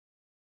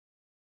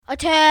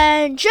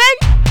Attention!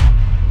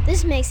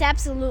 This makes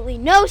absolutely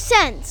no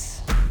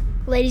sense.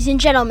 Ladies and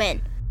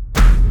gentlemen,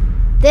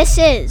 this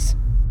is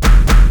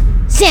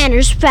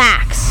Xander's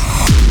Facts.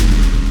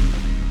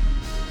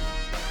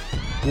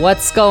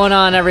 What's going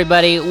on,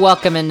 everybody?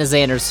 Welcome into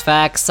Xander's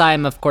Facts.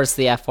 I'm, of course,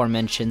 the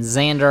aforementioned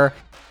Xander.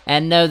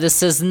 And no,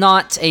 this is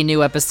not a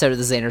new episode of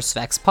the Xander's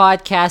Facts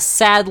podcast.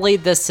 Sadly,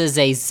 this is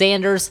a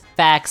Xander's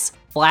Facts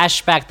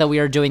flashback that we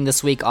are doing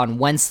this week on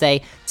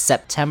Wednesday,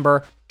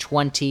 September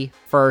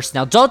 21st.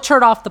 Now, don't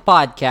turn off the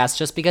podcast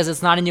just because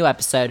it's not a new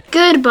episode.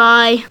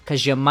 Goodbye.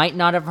 Because you might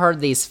not have heard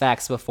these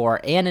facts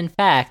before. And in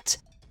fact,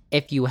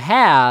 if you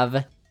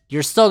have,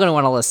 you're still going to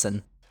want to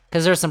listen.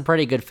 Because there's some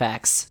pretty good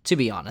facts, to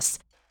be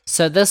honest.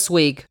 So this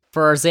week,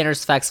 for our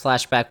Xander's Facts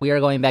flashback, we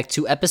are going back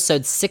to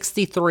episode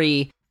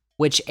 63,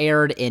 which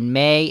aired in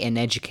May, An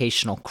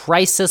Educational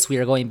Crisis. We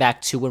are going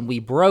back to when we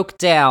broke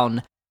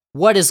down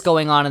what is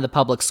going on in the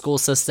public school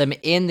system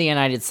in the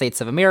United States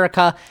of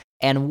America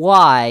and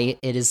why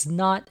it is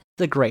not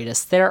the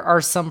greatest. There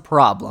are some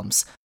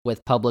problems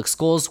with public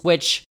schools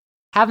which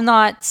have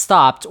not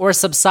stopped or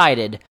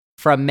subsided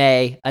from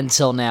May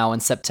until now in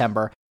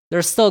September.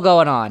 They're still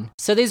going on.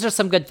 So these are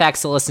some good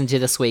facts to listen to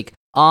this week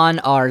on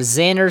our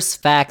Xander's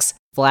Facts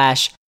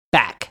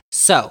flashback.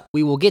 So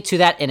we will get to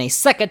that in a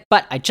second,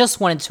 but I just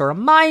wanted to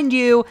remind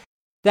you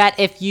that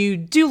if you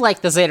do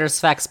like the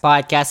Xander's Facts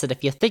podcast, and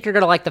if you think you're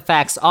going to like the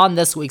facts on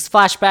this week's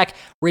flashback,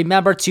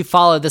 remember to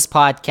follow this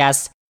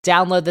podcast,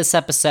 download this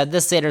episode,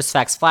 this Xander's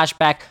Facts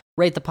flashback,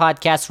 rate the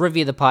podcast,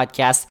 review the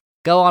podcast,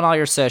 go on all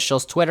your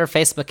socials, Twitter,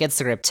 Facebook,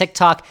 Instagram,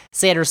 TikTok.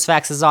 Xander's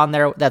Facts is on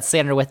there. That's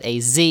Xander with a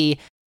Z.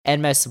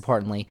 And most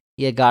importantly,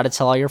 you got to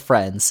tell all your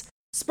friends.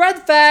 Spread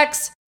the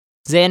facts!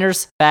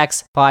 Xander's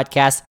Facts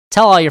podcast.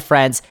 Tell all your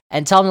friends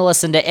and tell them to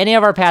listen to any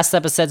of our past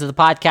episodes of the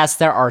podcast.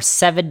 There are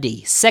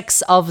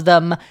 76 of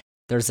them.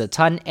 There's a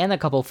ton and a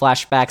couple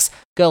flashbacks.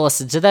 Go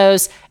listen to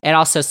those and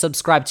also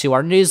subscribe to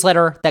our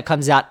newsletter that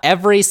comes out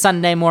every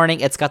Sunday morning.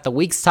 It's got the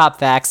week's top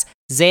facts,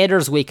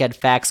 Xander's Weekend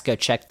Facts. Go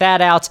check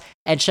that out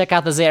and check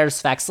out the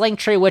Xander's Facts link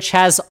tree, which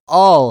has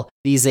all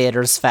the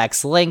Xander's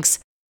Facts links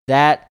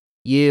that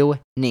you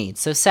need.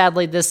 So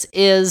sadly, this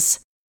is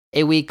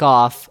a week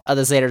off of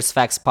the Xander's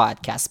Facts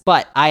podcast,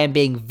 but I am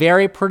being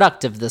very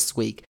productive this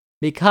week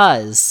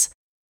because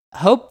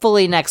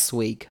hopefully next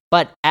week,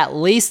 but at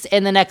least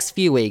in the next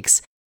few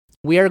weeks,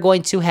 we are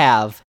going to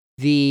have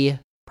the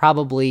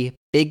probably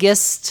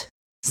biggest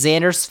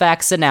Xander's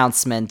Facts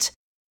announcement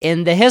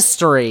in the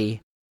history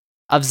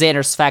of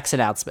Xander's Facts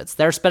announcements.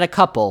 There's been a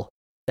couple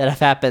that have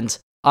happened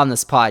on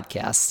this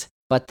podcast,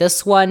 but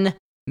this one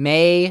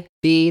may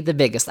be the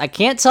biggest. I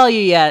can't tell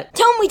you yet.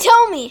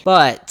 Tell me.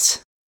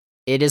 But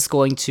it is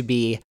going to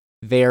be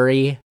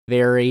very,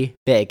 very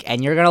big,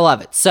 and you're going to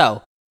love it.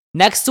 So,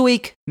 next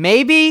week,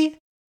 maybe,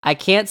 I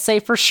can't say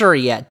for sure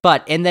yet,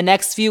 but in the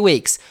next few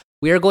weeks,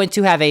 we are going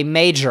to have a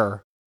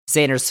major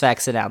Xander's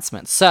Facts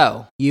announcement.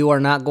 So, you are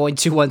not going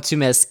to want to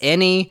miss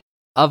any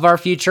of our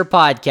future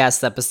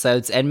podcast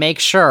episodes, and make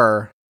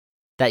sure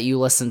that you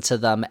listen to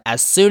them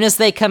as soon as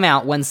they come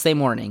out Wednesday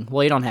morning.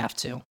 Well, you don't have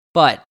to,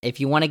 but if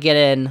you want to get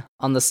in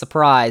on the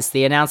surprise,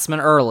 the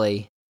announcement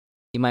early,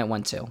 you might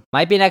want to.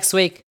 Might be next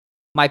week.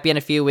 Might be in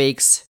a few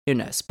weeks, who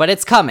knows? But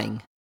it's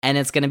coming, and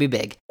it's going to be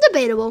big.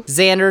 Debatable.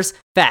 Xander's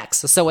Facts.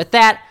 So with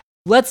that,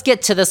 let's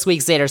get to this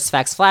week's Xander's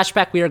Facts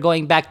flashback. We are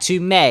going back to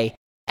May,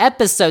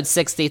 episode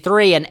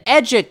 63, An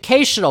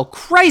Educational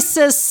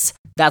Crisis.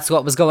 That's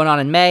what was going on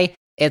in May.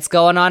 It's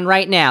going on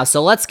right now.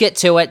 So let's get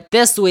to it.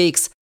 This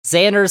week's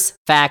Xander's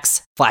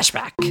Facts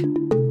flashback.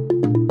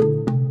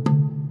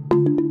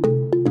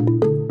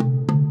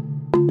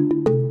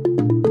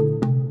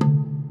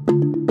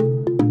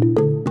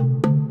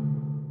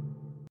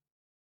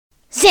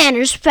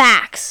 Xander's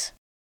Facts.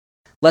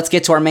 Let's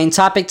get to our main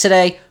topic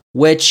today,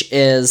 which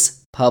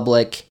is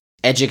public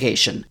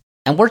education.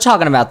 And we're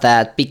talking about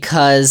that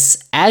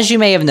because, as you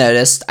may have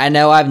noticed, I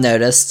know I've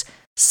noticed,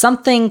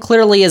 something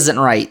clearly isn't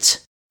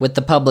right with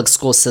the public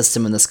school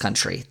system in this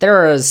country.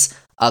 There is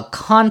a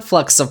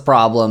conflux of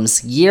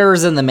problems,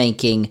 years in the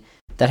making,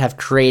 that have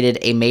created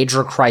a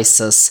major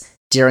crisis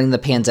during the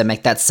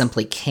pandemic that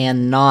simply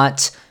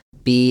cannot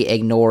be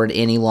ignored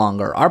any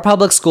longer. Our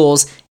public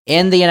schools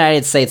in the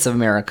United States of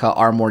America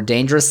are more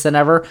dangerous than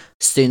ever.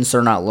 Students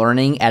are not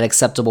learning at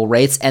acceptable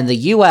rates, and the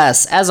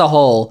U.S. as a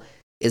whole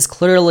is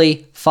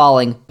clearly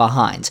falling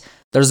behind.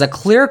 There's a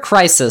clear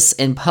crisis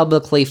in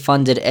publicly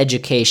funded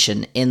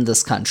education in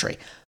this country.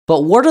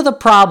 But what are the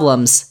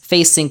problems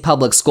facing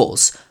public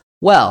schools?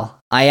 Well,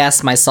 I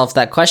asked myself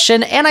that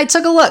question, and I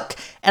took a look,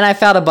 and I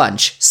found a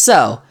bunch.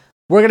 So,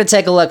 we're going to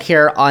take a look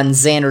here on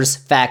Xander's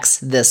Facts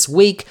this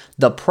week,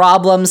 the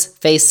problems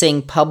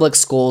facing public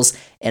schools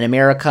in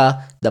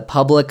America, the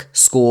public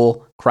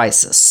school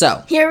crisis.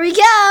 So, here we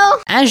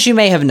go. As you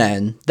may have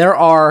known, there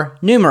are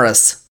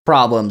numerous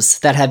problems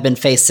that have been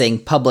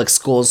facing public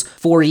schools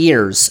for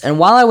years. And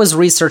while I was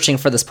researching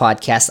for this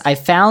podcast, I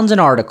found an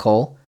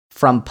article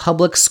from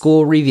Public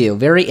School Review,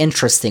 very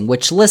interesting,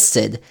 which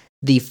listed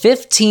the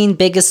 15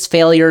 biggest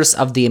failures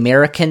of the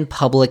American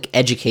public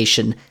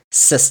education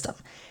system.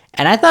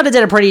 And I thought it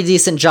did a pretty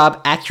decent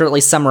job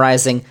accurately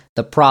summarizing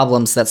the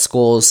problems that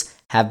schools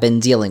have been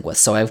dealing with.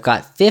 So I've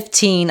got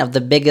 15 of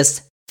the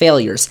biggest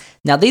failures.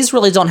 Now, these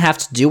really don't have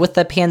to do with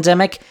the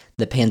pandemic.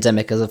 The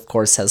pandemic, of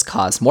course, has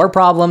caused more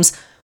problems,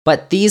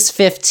 but these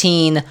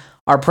 15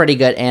 are pretty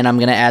good, and I'm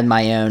going to add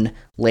my own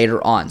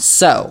later on.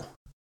 So,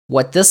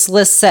 what this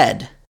list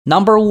said,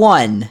 number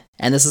 1,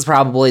 and this is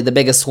probably the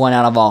biggest one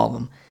out of all of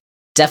them,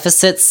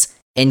 deficits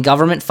in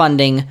government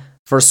funding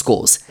for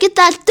schools. Get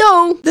that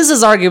dough. This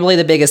is arguably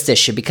the biggest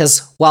issue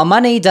because while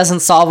money doesn't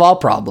solve all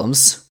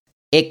problems,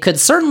 it could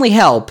certainly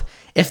help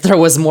if there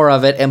was more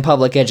of it in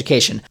public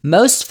education.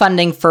 Most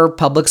funding for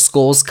public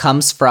schools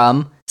comes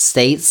from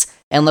states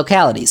and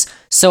localities.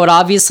 So it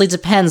obviously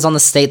depends on the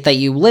state that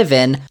you live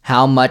in,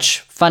 how much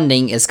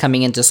funding is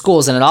coming into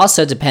schools, and it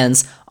also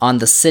depends on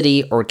the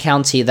city or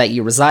county that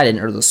you reside in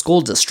or the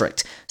school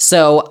district.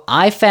 So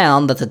I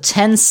found that the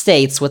 10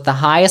 states with the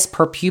highest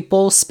per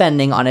pupil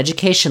spending on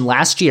education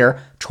last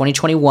year,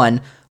 2021,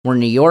 were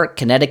New York,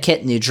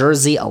 Connecticut, New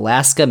Jersey,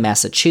 Alaska,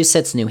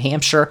 Massachusetts, New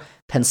Hampshire,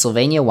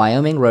 Pennsylvania,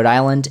 Wyoming, Rhode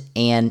Island,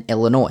 and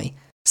Illinois.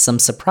 Some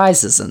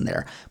surprises in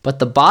there. But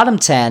the bottom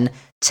 10,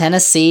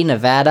 Tennessee,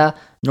 Nevada,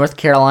 North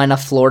Carolina,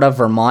 Florida,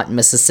 Vermont,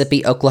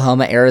 Mississippi,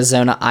 Oklahoma,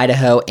 Arizona,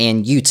 Idaho,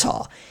 and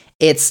Utah.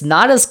 It's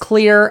not as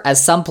clear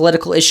as some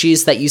political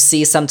issues that you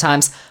see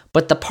sometimes,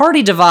 but the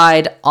party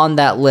divide on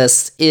that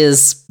list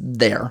is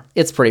there.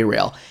 It's pretty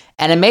real.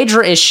 And a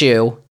major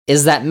issue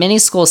is that many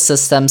school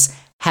systems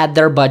had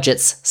their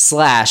budgets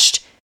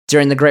slashed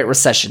during the Great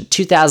Recession,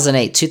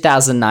 2008,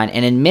 2009,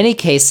 and in many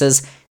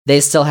cases, they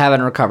still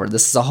haven't recovered.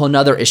 This is a whole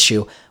nother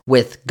issue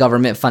with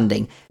government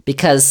funding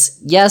because,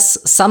 yes,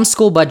 some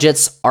school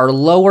budgets are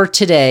lower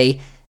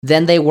today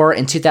than they were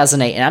in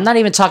 2008. And I'm not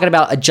even talking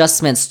about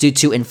adjustments due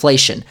to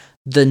inflation.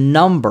 The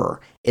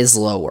number is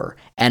lower.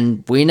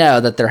 And we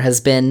know that there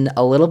has been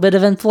a little bit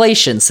of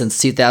inflation since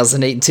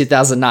 2008 and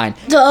 2009.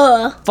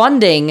 Duh.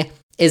 Funding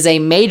is a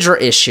major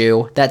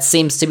issue that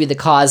seems to be the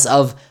cause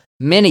of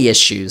many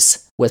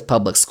issues with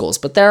public schools.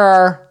 But there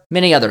are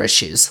many other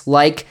issues,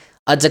 like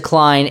a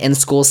decline in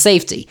school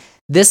safety.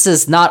 This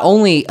is not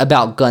only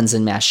about guns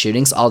and mass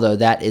shootings, although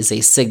that is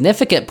a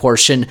significant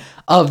portion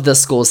of the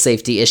school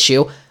safety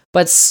issue,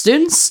 but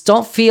students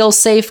don't feel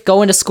safe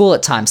going to school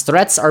at times.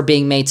 Threats are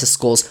being made to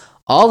schools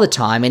all the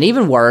time, and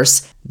even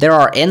worse, there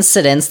are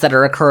incidents that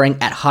are occurring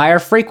at higher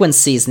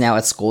frequencies now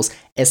at schools,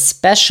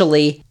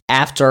 especially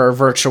after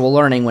virtual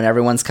learning when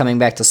everyone's coming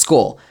back to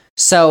school.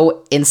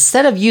 So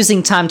instead of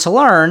using time to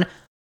learn,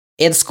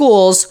 in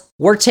schools,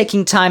 we're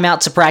taking time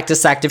out to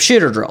practice active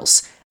shooter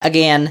drills.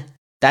 Again,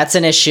 that's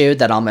an issue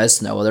that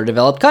almost no other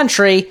developed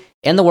country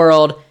in the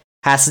world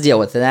has to deal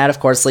with. And that, of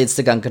course, leads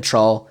to gun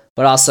control,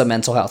 but also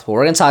mental health. But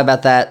we're going to talk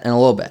about that in a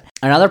little bit.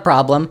 Another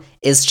problem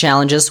is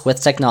challenges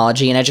with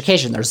technology in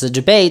education. There's a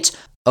debate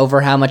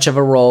over how much of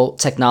a role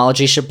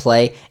technology should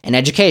play in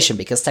education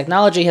because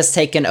technology has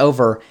taken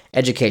over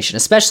education,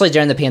 especially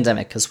during the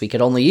pandemic because we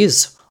could only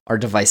use our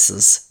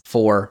devices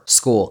for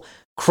school.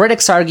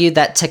 Critics argue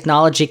that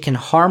technology can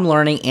harm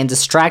learning and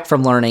distract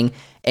from learning,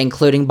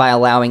 including by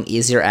allowing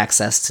easier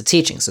access to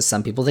teaching. So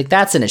some people think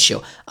that's an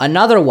issue.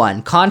 Another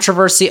one,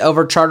 controversy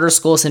over charter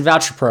schools and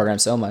voucher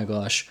programs. Oh my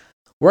gosh.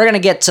 We're going to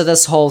get to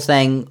this whole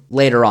thing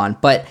later on,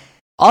 but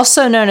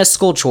also known as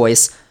school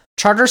choice,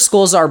 charter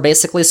schools are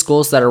basically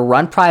schools that are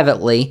run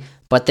privately,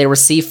 but they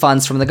receive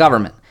funds from the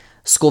government.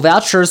 School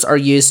vouchers are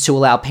used to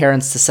allow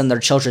parents to send their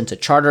children to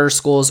charter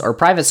schools or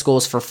private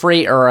schools for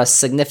free or a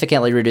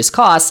significantly reduced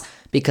cost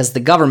because the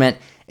government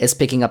is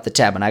picking up the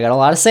tab. And I got a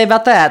lot to say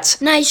about that.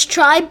 Nice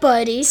try,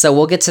 buddy. So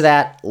we'll get to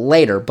that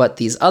later. But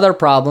these other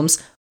problems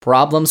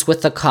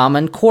with the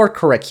Common Core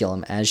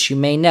curriculum, as you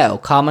may know,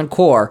 Common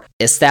Core,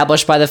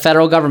 established by the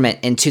federal government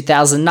in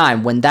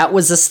 2009. When that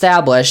was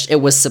established,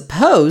 it was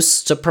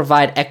supposed to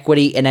provide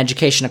equity in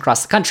education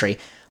across the country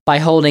by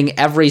holding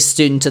every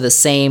student to the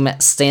same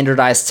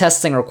standardized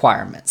testing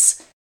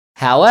requirements.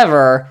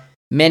 However,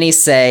 many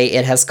say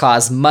it has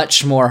caused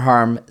much more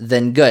harm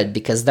than good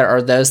because there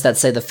are those that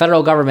say the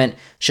federal government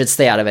should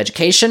stay out of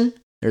education.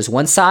 There's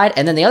one side,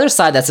 and then the other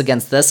side that's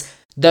against this,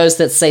 those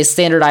that say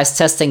standardized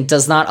testing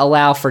does not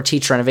allow for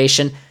teacher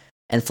innovation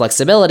and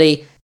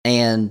flexibility,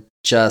 and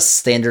just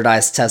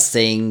standardized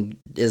testing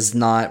is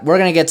not. We're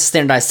going to get to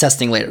standardized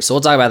testing later, so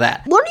we'll talk about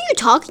that. What are you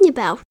talking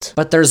about?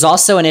 But there's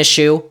also an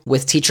issue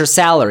with teacher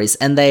salaries,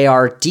 and they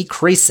are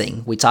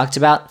decreasing. We talked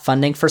about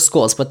funding for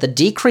schools, but the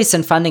decrease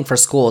in funding for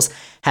schools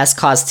has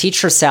caused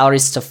teacher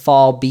salaries to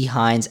fall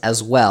behind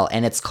as well,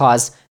 and it's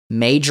caused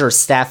major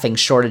staffing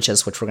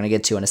shortages, which we're going to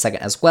get to in a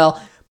second as well.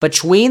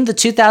 Between the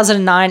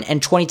 2009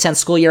 and 2010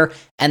 school year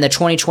and the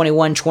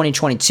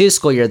 2021-2022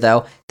 school year,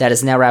 though, that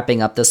is now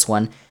wrapping up this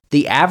one,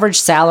 the average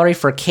salary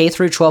for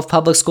K-12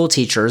 public school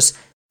teachers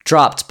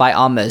dropped by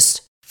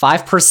almost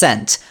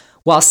 5%.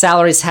 While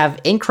salaries have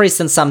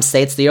increased in some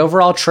states, the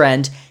overall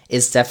trend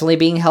is definitely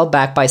being held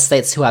back by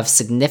states who have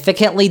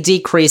significantly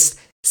decreased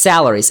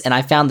salaries. And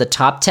I found the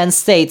top 10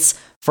 states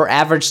for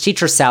average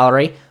teacher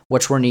salary,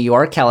 which were New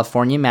York,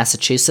 California,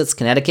 Massachusetts,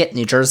 Connecticut,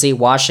 New Jersey,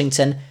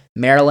 Washington,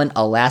 Maryland,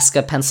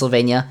 Alaska,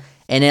 Pennsylvania,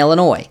 in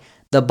Illinois.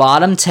 The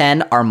bottom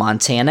 10 are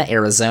Montana,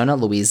 Arizona,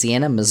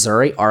 Louisiana,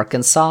 Missouri,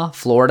 Arkansas,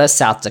 Florida,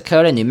 South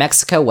Dakota, New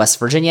Mexico, West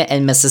Virginia,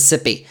 and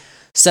Mississippi.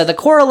 So the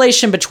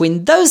correlation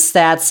between those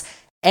stats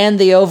and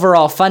the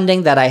overall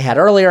funding that I had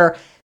earlier,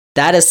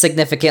 that is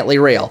significantly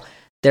real.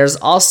 There's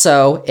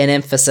also an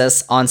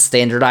emphasis on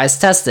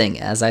standardized testing,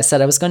 as I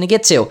said I was going to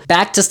get to.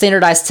 Back to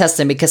standardized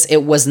testing, because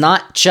it was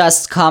not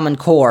just Common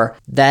Core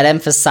that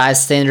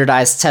emphasized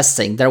standardized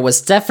testing. There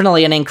was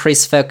definitely an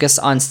increased focus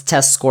on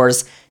test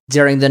scores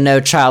during the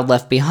No Child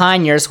Left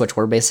Behind years, which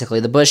were basically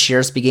the Bush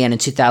years, began in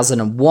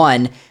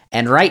 2001.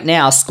 And right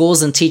now,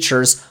 schools and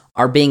teachers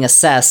are being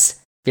assessed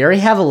very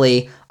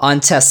heavily on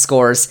test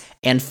scores,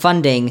 and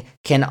funding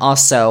can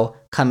also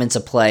come into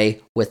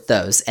play with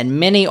those. And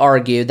many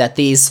argue that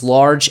these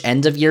large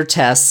end-of-year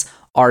tests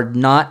are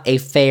not a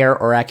fair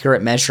or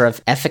accurate measure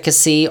of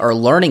efficacy or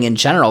learning in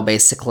general,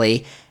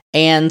 basically,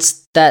 and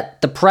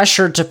that the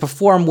pressure to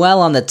perform well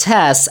on the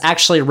tests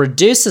actually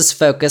reduces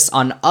focus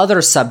on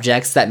other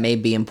subjects that may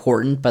be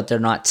important, but they're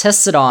not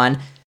tested on,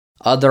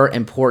 other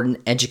important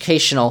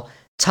educational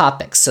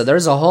topics. So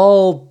there's a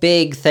whole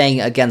big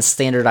thing against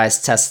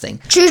standardized testing.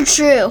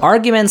 True.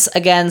 Arguments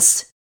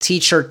against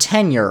teacher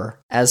tenure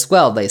as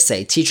well, they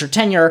say. Teacher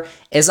tenure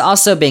is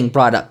also being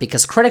brought up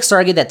because critics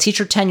argue that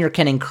teacher tenure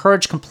can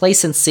encourage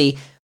complacency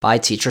by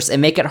teachers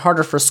and make it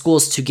harder for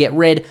schools to get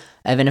rid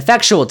of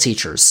ineffectual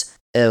teachers.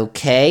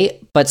 Okay,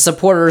 but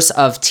supporters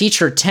of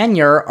teacher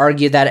tenure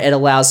argue that it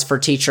allows for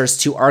teachers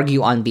to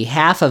argue on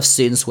behalf of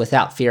students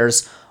without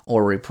fears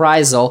or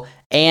reprisal,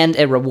 and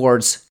it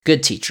rewards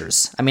good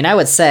teachers. I mean, I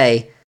would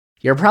say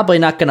you're probably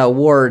not going to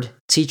award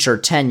teacher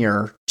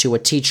tenure to a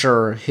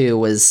teacher who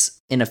was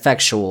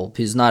ineffectual,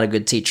 who's not a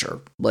good teacher.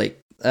 I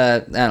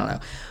don't know.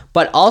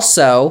 But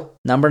also,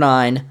 number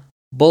 9,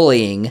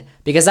 bullying,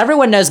 because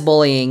everyone knows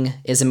bullying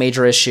is a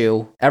major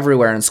issue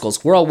everywhere in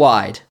schools,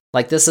 worldwide.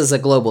 Like, this is a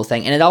global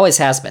thing, and it always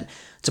has been.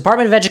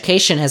 Department of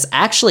Education has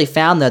actually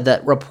found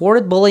that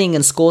reported bullying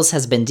in schools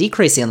has been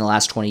decreasing in the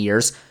last 20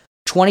 years.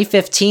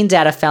 2015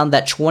 data found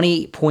that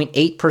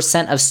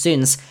 20.8% of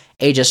students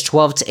ages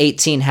 12 to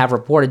 18 have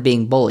reported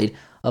being bullied.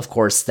 Of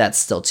course, that's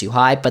still too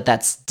high, but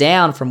that's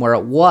down from where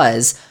it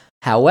was.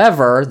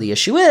 However, the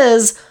issue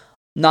is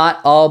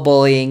not all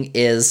bullying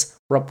is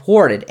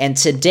reported, and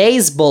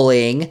today's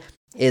bullying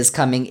is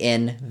coming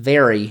in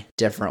very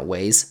different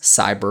ways,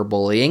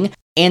 cyberbullying,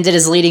 and it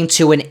is leading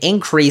to an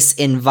increase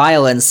in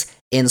violence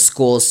in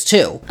schools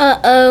too.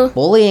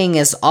 Bullying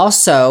is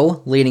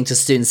also leading to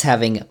students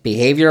having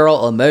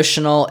behavioral,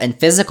 emotional, and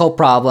physical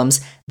problems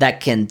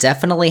that can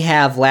definitely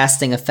have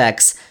lasting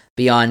effects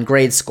beyond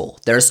grade school.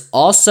 There's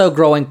also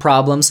growing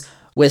problems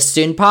with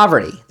student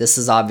poverty. This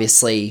is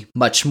obviously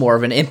much more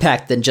of an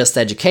impact than just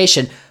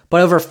education,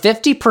 but over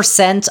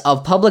 50%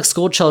 of public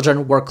school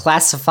children were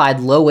classified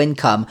low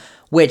income,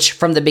 which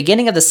from the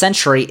beginning of the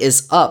century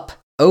is up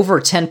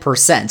over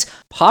 10%.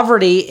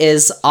 Poverty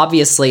is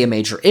obviously a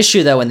major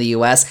issue, though, in the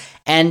US,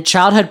 and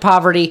childhood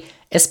poverty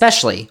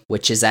especially,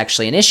 which is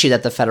actually an issue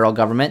that the federal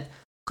government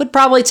could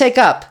probably take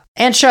up,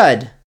 and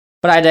should.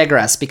 But I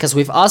digress, because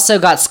we've also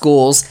got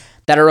schools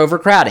that are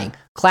overcrowding.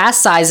 Class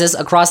sizes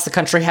across the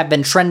country have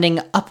been trending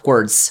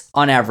upwards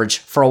on average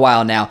for a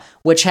while now,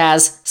 which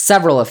has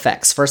several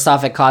effects. First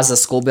off, it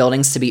causes school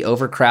buildings to be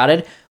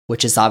overcrowded,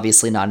 which is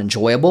obviously not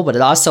enjoyable, but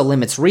it also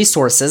limits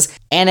resources,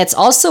 and it's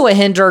also a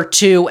hinder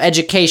to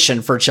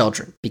education for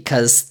children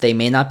because they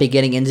may not be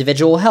getting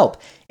individual help.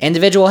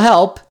 Individual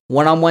help,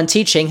 one-on-one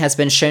teaching, has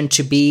been shown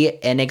to be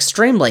an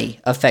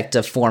extremely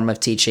effective form of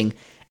teaching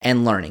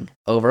and learning.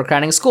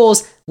 Overcrowding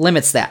schools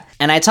limits that.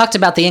 And I talked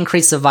about the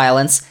increase of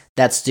violence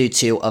that's due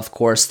to, of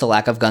course, the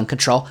lack of gun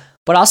control,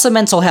 but also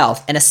mental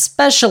health, and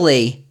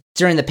especially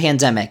during the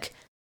pandemic.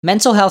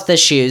 Mental health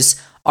issues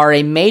are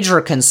a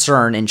major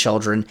concern in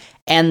children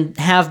and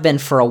have been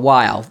for a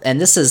while.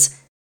 And this is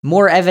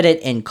more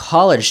evident in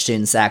college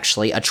students,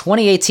 actually. A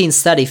 2018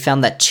 study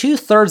found that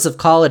 2/3 of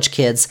college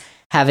kids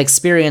have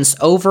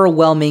experienced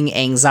overwhelming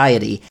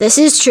anxiety. This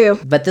is true.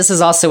 But this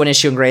is also an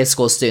issue in grade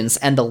school students,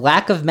 and the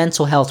lack of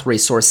mental health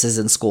resources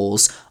in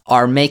schools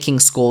are making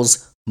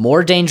schools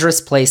more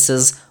dangerous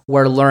places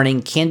where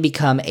learning can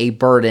become a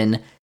burden,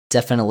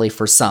 definitely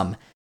for some.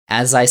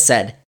 As I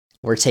said,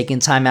 we're taking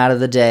time out of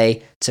the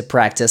day to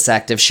practice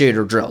active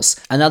shooter drills.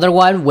 Another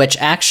one, which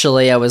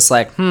actually I was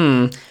like,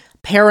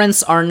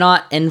 parents are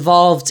not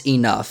involved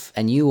enough.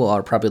 And you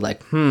are probably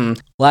like, Well,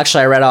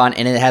 actually I read on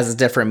and it has a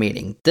different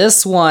meaning.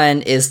 This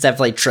one is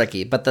definitely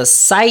tricky, but the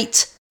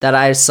site that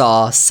I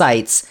saw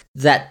cites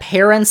that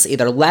parents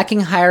either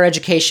lacking higher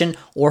education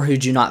or who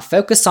do not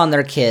focus on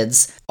their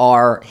kids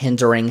are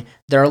hindering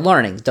their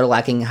learning. They're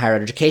lacking higher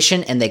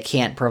education and they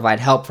can't provide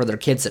help for their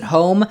kids at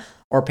home,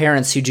 or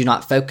parents who do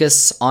not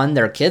focus on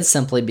their kids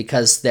simply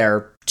because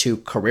they're too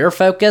career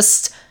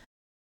focused.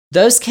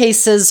 Those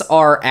cases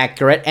are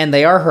accurate and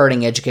they are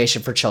hurting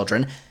education for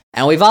children.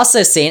 And we've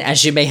also seen,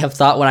 as you may have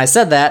thought when I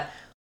said that,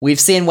 we've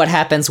seen what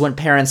happens when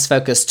parents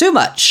focus too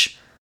much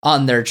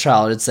on their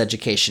child's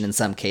education in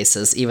some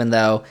cases, even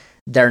though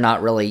they're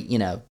not really,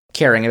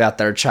 caring about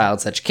their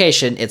child's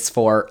education. It's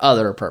for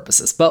other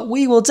purposes. But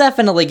we will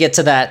definitely get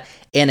to that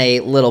in a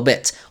little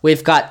bit.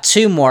 We've got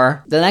two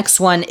more. The next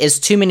one is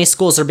too many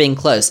schools are being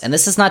closed. And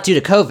this is not due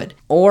to COVID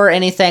or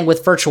anything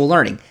with virtual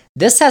learning.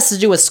 This has to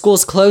do with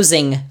schools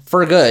closing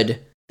for good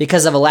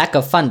because of a lack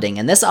of funding.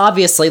 And this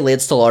obviously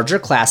leads to larger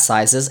class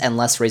sizes and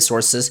less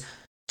resources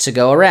to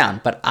go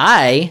around. But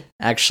I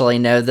actually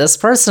know this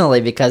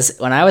personally because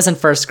when I was in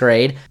first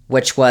grade,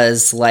 which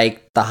was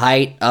like the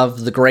height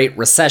of the Great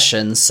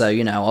Recession, so,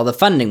 all the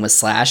funding was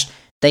slashed,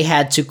 they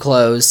had to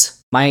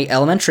close my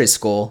elementary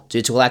school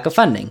due to a lack of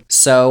funding.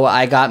 So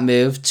I got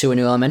moved to a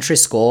new elementary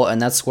school,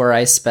 and that's where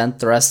I spent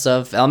the rest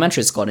of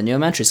elementary school at a new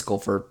elementary school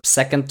for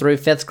 2nd through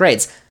 5th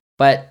grades.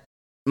 But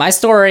my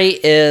story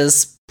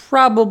is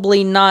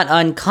probably not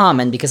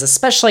uncommon because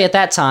especially at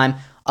that time,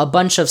 a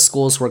bunch of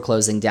schools were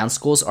closing down.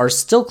 Schools are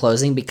still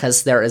closing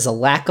because there is a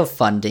lack of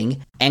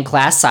funding and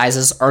class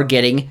sizes are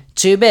getting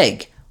too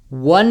big.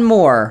 One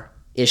more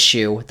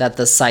issue that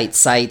the site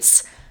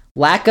cites: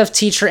 lack of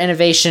teacher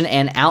innovation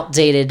and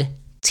outdated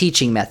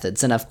teaching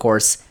methods. And of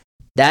course,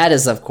 that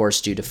is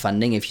due to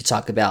funding. If you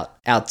talk about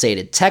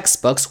outdated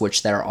textbooks,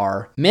 which there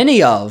are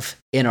many of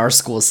in our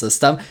school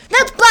system.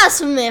 That's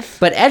blasphemous!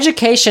 But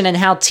education and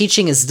how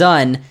teaching is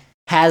done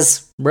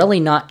has really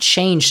not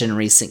changed in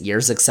recent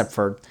years, except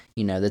for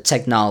the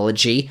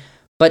technology,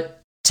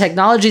 but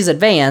technology's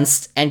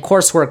advanced and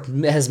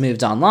coursework has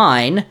moved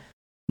online.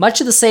 Much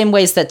of the same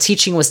ways that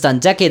teaching was done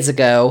decades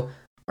ago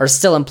are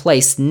still in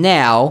place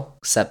now,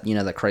 except,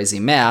 the crazy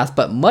math,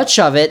 but much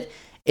of it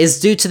is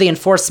due to the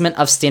enforcement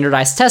of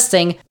standardized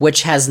testing,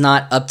 which has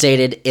not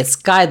updated its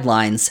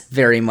guidelines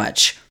very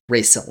much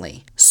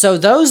recently. So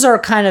those are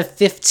kind of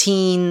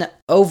 15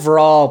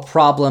 overall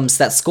problems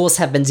that schools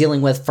have been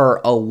dealing with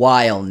for a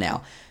while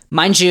now.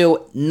 Mind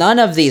you, none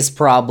of these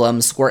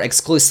problems were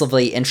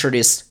exclusively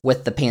introduced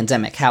with the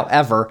pandemic.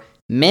 However,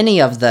 many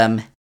of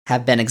them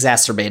have been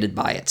exacerbated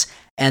by it.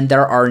 And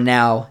there are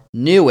now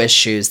new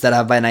issues that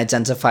have been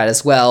identified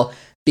as well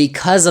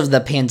because of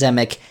the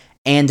pandemic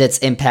and its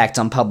impact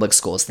on public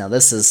schools. Now,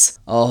 this is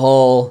a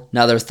whole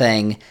nother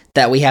thing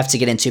that we have to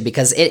get into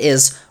because it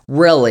is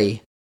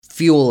really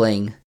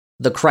fueling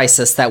the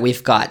crisis that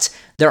we've got.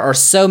 There are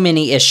so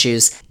many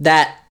issues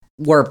that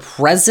were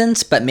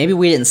present, but maybe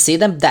we didn't see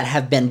them, that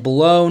have been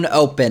blown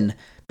open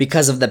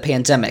because of the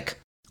pandemic.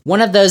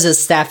 One of those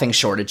is staffing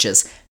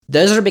shortages.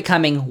 Those are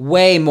becoming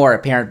way more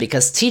apparent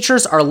because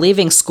teachers are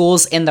leaving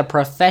schools in the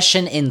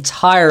profession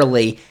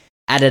entirely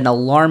at an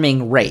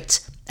alarming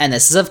rate. And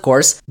this is, of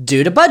course,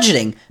 due to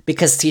budgeting,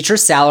 because teacher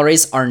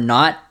salaries are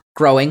not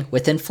growing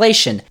with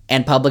inflation,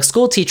 and public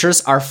school teachers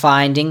are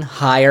finding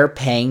higher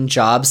paying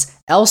jobs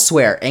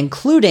elsewhere,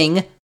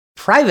 including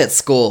private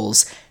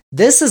schools.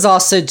 This is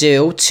also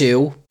due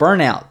to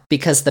burnout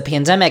because the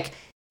pandemic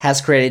has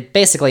created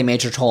basically a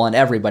major toll on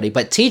everybody,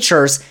 but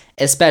teachers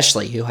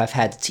especially, who have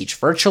had to teach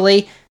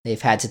virtually,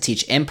 they've had to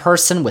teach in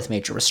person with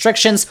major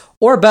restrictions,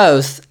 or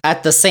both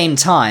at the same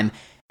time.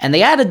 And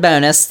the added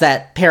bonus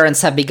that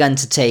parents have begun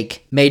to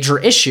take major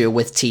issue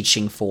with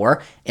teaching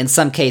for, in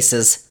some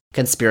cases,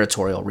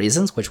 conspiratorial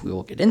reasons, which we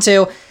will get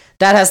into,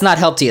 that has not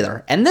helped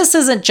either. And this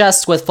isn't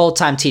just with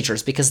full-time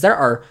teachers, because there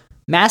are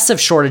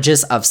massive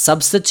shortages of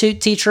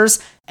substitute teachers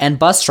and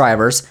bus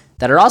drivers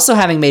that are also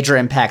having major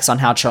impacts on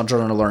how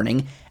children are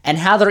learning and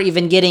how they're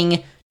even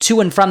getting to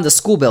and from the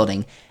school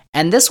building.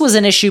 And this was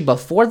an issue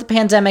before the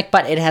pandemic,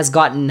 but it has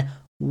gotten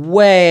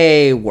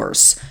way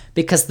worse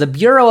because the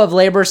Bureau of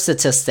Labor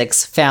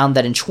Statistics found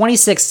that in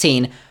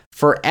 2016,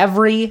 for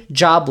every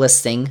job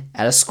listing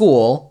at a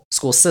school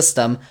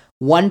system,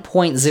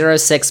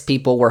 1.06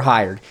 people were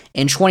hired.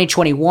 In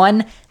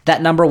 2021,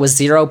 that number was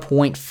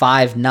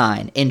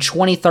 0.59. In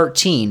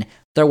 2013,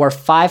 there were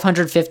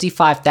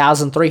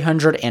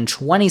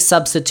 555,320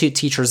 substitute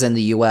teachers in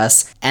the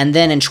US, and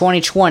then in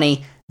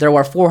 2020, there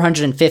were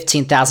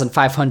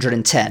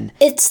 415,510.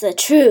 It's the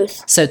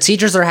truth. So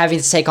teachers are having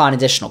to take on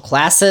additional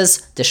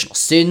classes, additional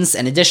students,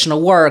 and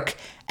additional work,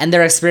 and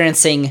they're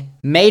experiencing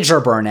major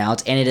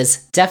burnout, and it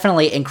is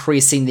definitely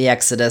increasing the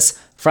exodus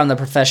from the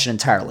profession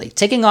entirely.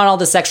 Taking on all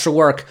this extra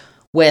work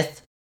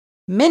with,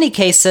 many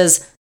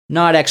cases,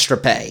 not extra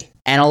pay.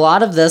 And a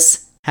lot of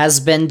this has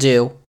been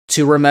due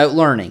to remote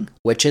learning,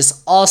 which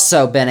has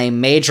also been a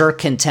major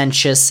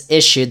contentious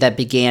issue that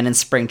began in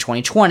spring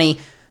 2020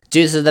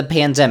 due to the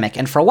pandemic.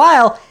 And for a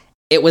while,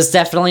 it was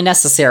definitely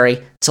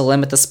necessary to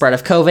limit the spread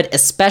of COVID,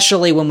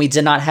 especially when we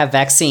did not have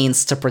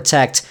vaccines to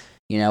protect,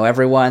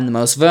 everyone, the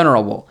most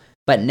vulnerable.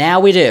 But now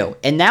we do.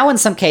 And now in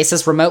some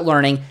cases, remote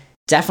learning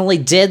definitely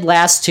did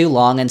last too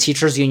long, and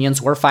teachers'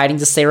 unions were fighting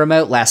to stay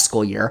remote last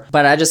school year.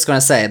 But I'm just going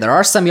to say, there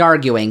are some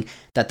arguing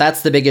that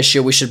that's the big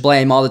issue. We should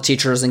blame all the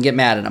teachers and get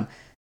mad at them.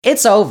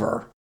 It's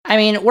over. I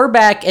mean, we're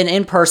back and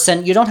in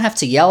person. You don't have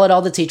to yell at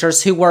all the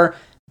teachers who were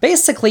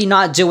basically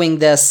not doing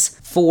this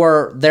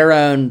for their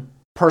own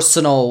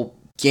personal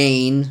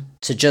gain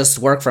to just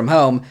work from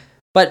home,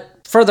 but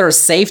for their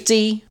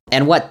safety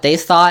and what they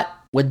thought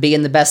would be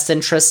in the best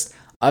interest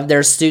of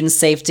their students'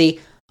 safety.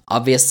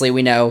 Obviously,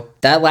 we know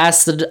that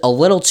lasted a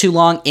little too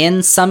long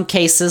in some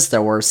cases.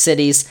 There were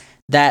cities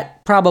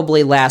that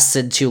probably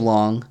lasted too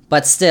long,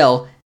 but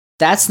still,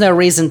 that's no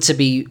reason to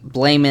be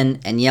blaming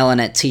and yelling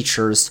at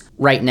teachers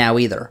right now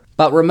either.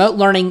 But remote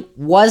learning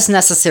was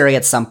necessary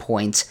at some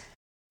point,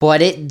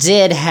 but it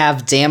did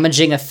have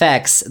damaging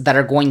effects that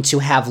are going to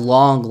have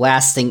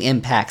long-lasting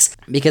impacts,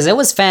 because it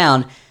was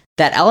found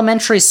that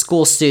elementary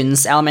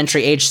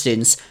age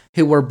students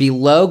who were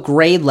below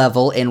grade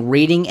level in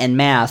reading and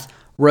math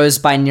rose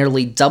by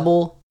nearly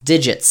double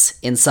digits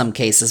in some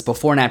cases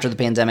before and after the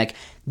pandemic.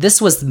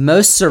 This was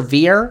most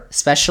severe,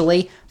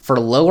 especially for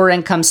lower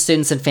income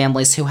students and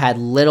families who had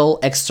little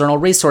external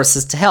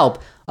resources to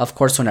help, of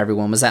course, when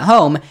everyone was at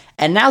home.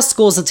 And now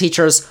schools and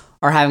teachers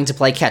are having to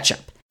play catch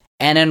up.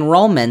 And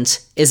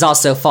enrollment is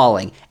also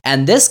falling.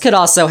 And this could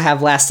also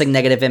have lasting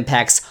negative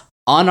impacts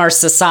on our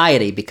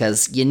society,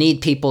 because you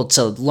need people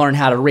to learn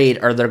how to read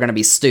or they're going to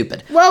be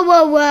stupid.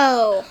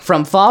 Whoa.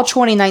 From fall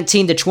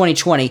 2019 to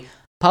 2020,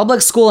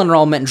 public school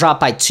enrollment dropped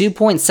by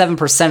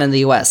 2.7% in the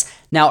US.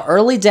 Now,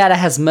 early data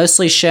has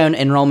mostly shown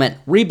enrollment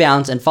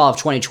rebounds in fall of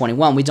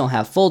 2021. We don't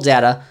have full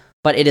data,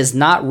 but it is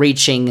not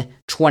reaching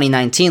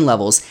 2019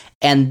 levels.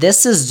 And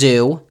this is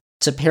due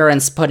to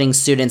parents putting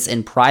students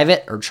in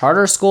private or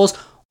charter schools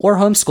or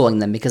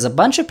homeschooling them, because a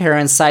bunch of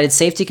parents cited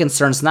safety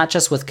concerns not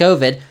just with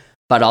COVID,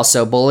 but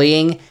also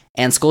bullying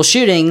and school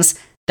shootings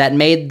that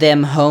made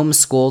them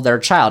homeschool their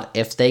child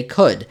if they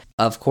could.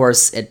 Of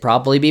course, it'd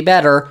probably be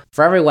better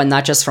for everyone,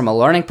 not just from a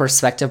learning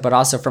perspective, but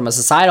also from a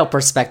societal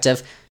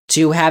perspective,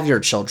 to have your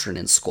children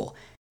in school.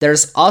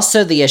 There's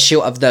also the issue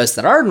of those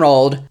that are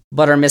enrolled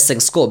but are missing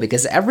school,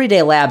 because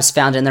Everyday Labs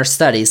found in their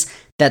studies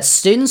that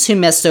students who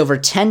missed over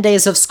 10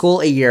 days of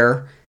school a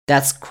year,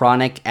 that's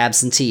chronic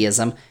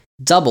absenteeism,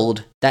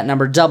 that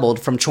number doubled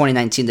from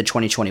 2019 to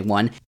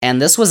 2021,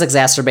 and this was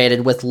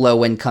exacerbated with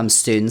low-income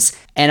students,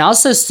 and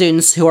also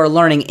students who are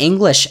learning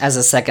English as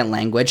a second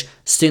language,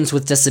 students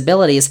with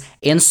disabilities,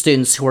 and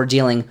students who are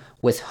dealing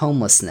with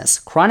homelessness.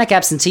 Chronic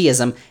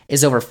absenteeism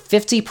is over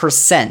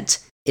 50%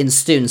 in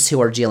students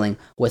who are dealing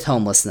with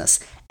homelessness.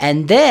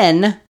 And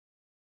then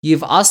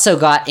you've also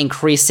got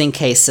increasing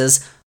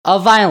cases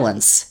of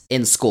violence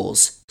in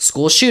schools.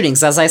 School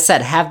shootings, as I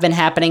said, have been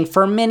happening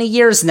for many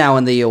years now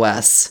in the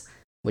US,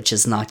 which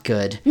is not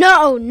good.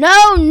 No,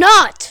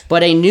 not!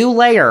 But a new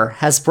layer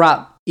has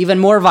brought even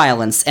more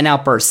violence and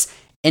outbursts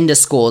into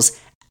schools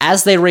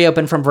as they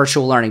reopen from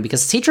virtual learning,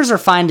 because teachers are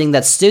finding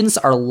that students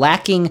are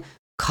lacking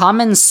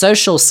common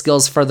social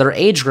skills for their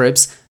age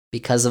groups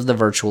because of the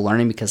virtual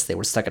learning, because they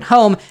were stuck at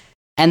home,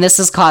 and this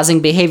is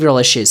causing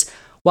behavioral issues.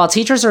 While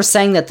teachers are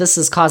saying that this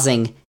is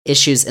causing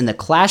issues in the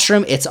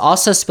classroom, it's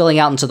also spilling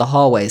out into the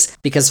hallways,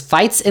 because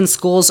fights in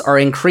schools are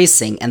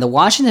increasing, and the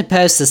Washington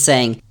Post is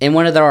saying in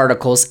one of their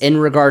articles in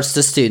regards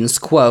to students,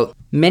 quote,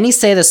 "Many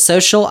say the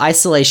social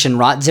isolation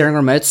wrought during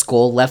remote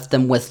school left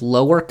them with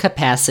lower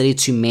capacity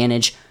to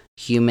manage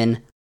human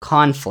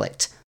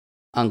conflict,"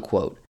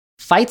 unquote.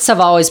 Fights have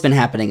always been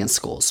happening in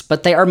schools,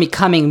 but they are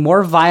becoming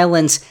more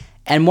violent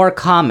and more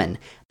common.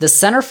 The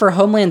Center for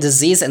Homeland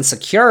Disease and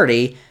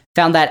Security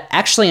found that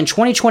actually in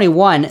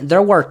 2021,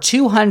 there were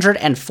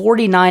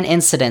 249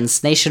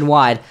 incidents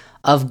nationwide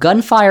of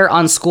gunfire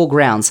on school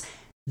grounds.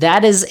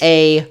 That is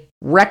a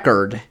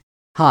record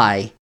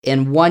high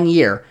in 1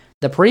 year.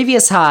 The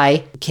previous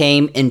high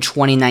came in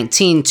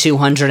 2019,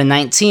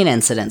 219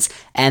 incidents.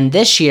 And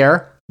this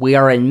year, we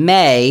are in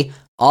May,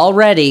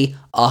 already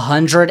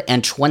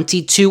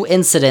 122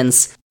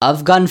 incidents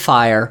of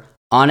gunfire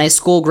on a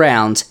school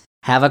ground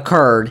have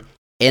occurred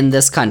in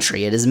this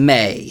country. It is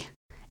May.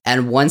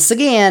 And once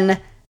again,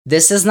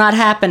 this is not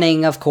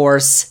happening, of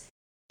course,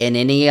 in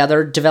any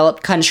other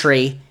developed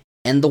country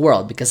in the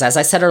world. Because as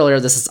I said earlier,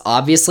 this is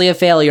obviously a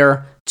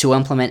failure to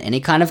implement any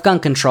kind of gun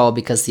control,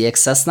 because the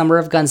excess number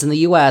of guns in the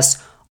US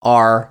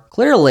are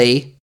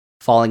clearly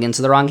falling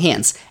into the wrong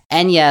hands.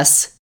 And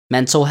yes,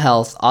 mental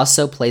health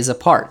also plays a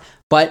part.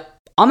 But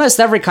almost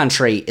every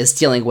country is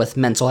dealing with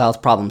mental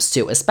health problems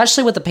too,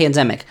 especially with the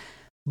pandemic.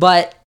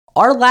 But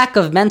our lack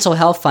of mental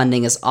health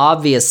funding is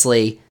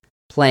obviously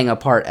playing a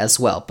part as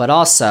well. But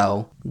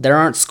also, there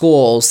aren't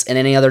schools in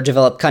any other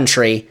developed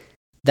country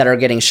that are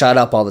getting shut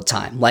up all the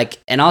time.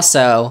 And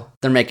also,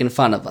 they're making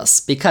fun of us.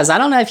 Because I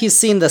don't know if you've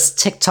seen this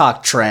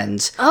TikTok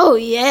trend. Oh,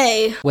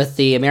 yay. With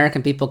the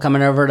American people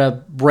coming over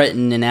to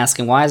Britain and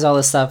asking, why is all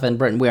this stuff in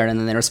Britain weird? And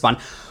then they respond,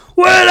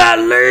 well, at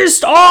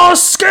least our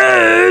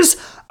schools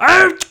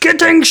aren't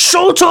getting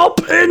shut up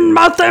in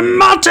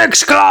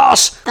mathematics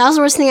class. That was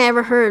the worst thing I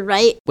ever heard,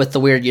 right? With the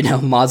weird,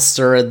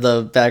 monster in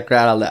the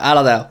background. I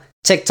don't know.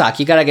 TikTok,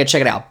 you gotta go check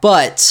it out.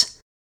 But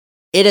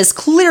it is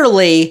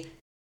clearly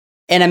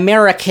an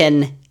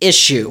American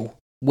issue,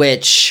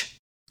 which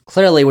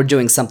clearly we're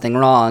doing something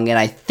wrong, and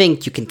I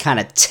think you can kind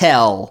of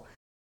tell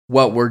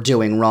what we're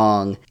doing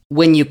wrong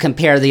when you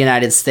compare the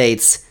United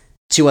States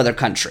to other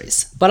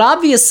countries. But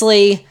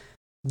obviously,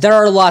 there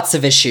are lots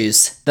of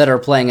issues that are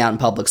playing out in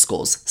public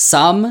schools.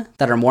 Some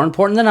that are more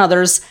important than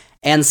others,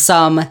 and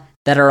some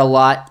that are a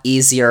lot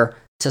easier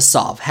to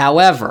solve.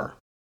 However,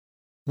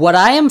 what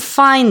I am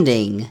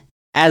finding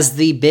as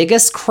the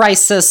biggest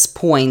crisis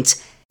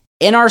point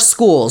in our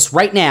schools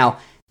right now,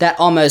 that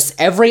almost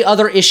every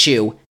other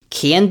issue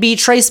can be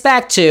traced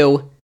back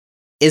to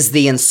is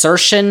the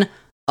insertion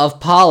of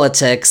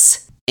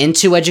politics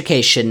into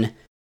education,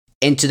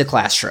 into the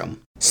classroom.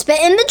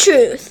 Spitting the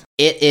truth.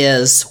 It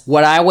is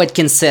what I would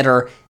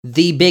consider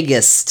the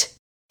biggest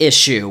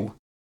issue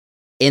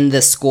in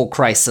this school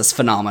crisis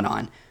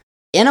phenomenon.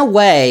 In a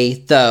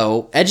way,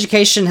 though,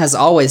 education has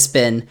always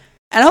been,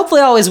 and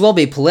hopefully always will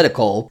be,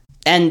 political.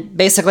 And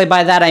basically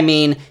by that I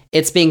mean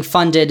it's being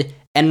funded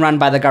and run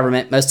by the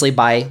government, mostly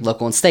by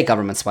local and state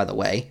governments, by the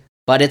way.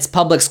 But it's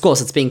public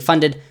schools. It's being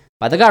funded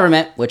by the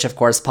government, which of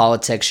course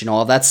politics,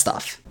 all that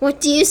stuff. What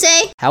do you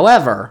say?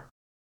 However,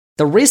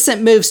 the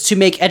recent moves to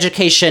make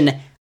education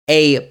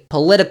a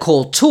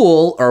political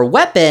tool or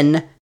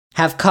weapon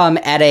have come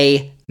at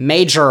a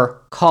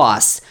major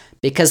cost,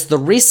 because the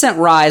recent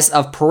rise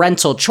of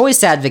parental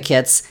choice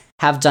advocates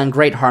have done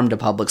great harm to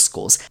public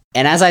schools.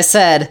 And as I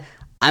said,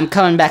 I'm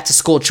coming back to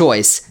school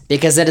choice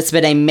because it has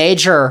been a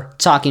major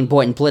talking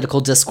point in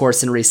political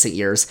discourse in recent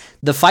years.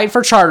 The fight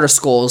for charter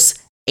schools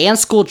and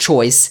school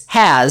choice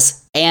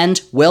has and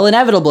will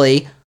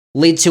inevitably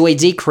lead to a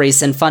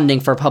decrease in funding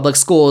for public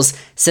schools,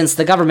 since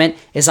the government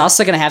is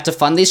also going to have to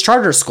fund these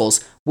charter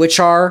schools, which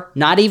are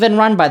not even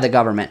run by the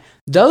government.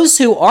 Those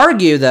who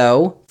argue,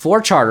 though, for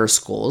charter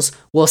schools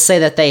will say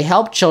that they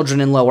help children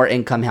in lower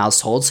income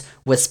households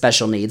with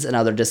special needs and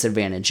other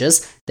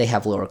disadvantages. They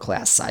have lower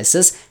class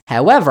sizes.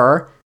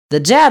 However, the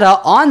data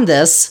on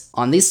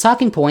these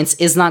talking points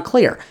is not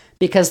clear,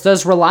 because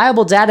there's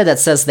reliable data that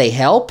says they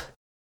help,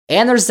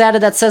 and there's data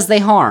that says they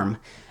harm.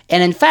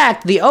 And in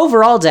fact, the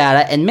overall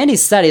data and many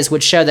studies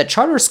would show that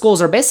charter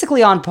schools are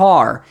basically on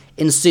par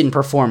in student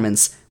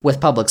performance with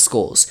public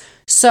schools.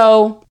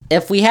 So,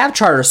 if we have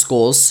charter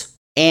schools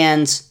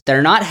and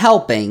they're not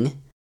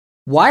helping,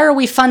 why are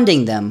we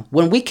funding them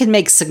when we can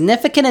make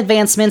significant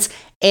advancements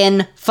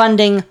in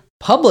funding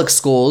public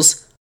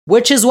schools,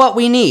 which is what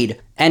we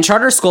need? And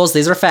charter schools,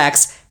 these are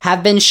facts,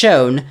 have been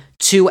shown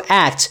to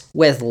act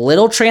with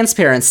little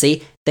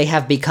transparency. They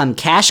have become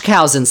cash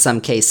cows in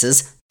some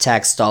cases,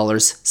 tax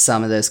dollars,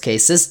 some of those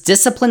cases,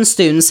 discipline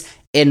students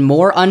in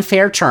more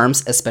unfair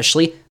terms,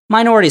 especially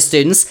minority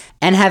students,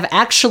 and have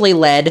actually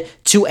led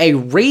to a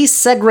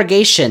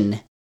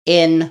resegregation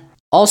in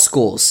all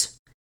schools.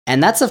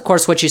 And that's, of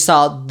course, what you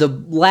saw. The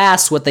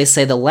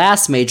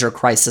last major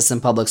crisis in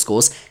public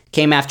schools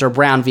came after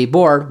Brown v.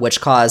 Board,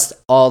 which caused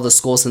all the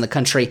schools in the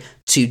country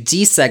to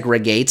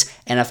desegregate.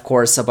 And, of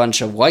course, a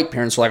bunch of white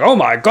parents were like, oh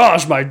my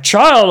gosh, my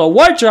child, a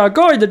white child,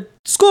 going to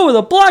school with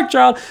a black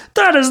child,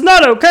 that is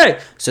not okay.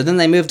 So then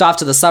they moved off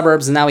to the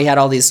suburbs, and now we had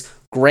all these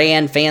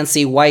grand,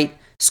 fancy white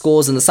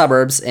schools in the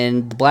suburbs,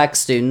 and the black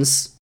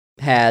students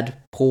had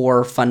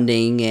poor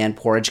funding and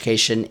poor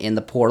education in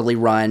the poorly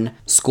run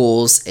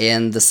schools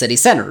in the city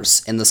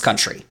centers in this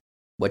country,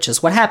 which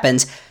is what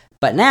happened.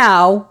 But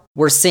now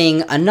we're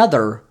seeing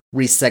another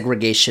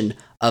resegregation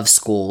of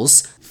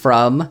schools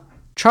from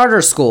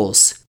charter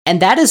schools.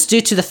 And that is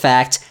due to the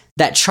fact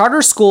that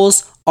charter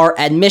schools are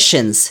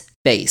admissions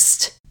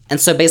based. And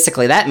so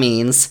basically that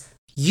means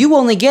you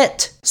only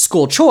get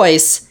school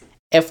choice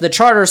if the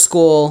charter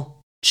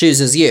school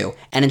chooses you.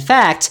 And in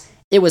fact,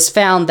 it was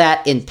found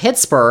that in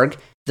Pittsburgh,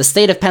 the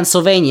state of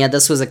Pennsylvania,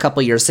 this was a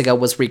couple years ago,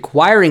 was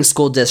requiring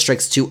school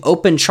districts to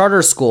open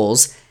charter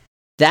schools.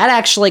 That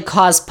actually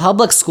caused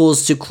public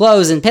schools to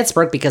close in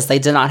Pittsburgh because they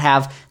did not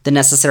have the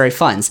necessary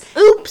funds.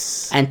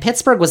 Oops! And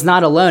Pittsburgh was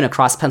not alone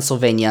across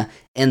Pennsylvania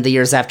in the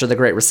years after the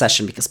Great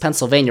Recession, because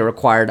Pennsylvania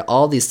required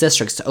all these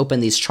districts to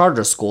open these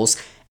charter schools,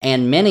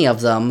 and many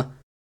of them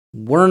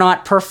were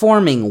not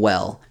performing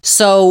well.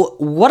 So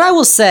what I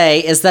will say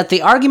is that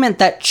the argument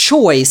that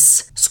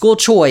school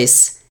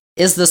choice,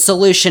 is the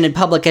solution in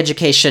public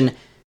education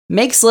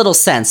makes little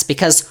sense,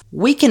 because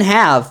we can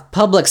have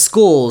public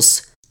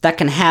schools that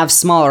can have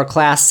smaller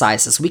class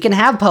sizes. We can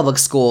have public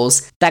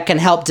schools that can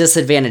help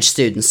disadvantaged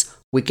students.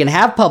 We can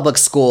have public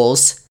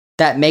schools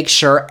that make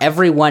sure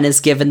everyone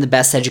is given the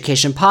best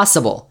education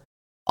possible.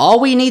 All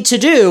we need to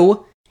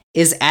do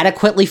is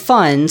adequately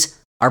fund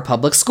our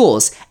public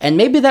schools. And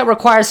maybe that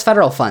requires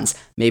federal funds.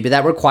 Maybe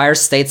that requires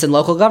states and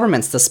local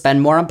governments to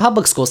spend more on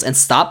public schools and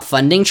stop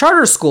funding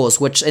charter schools,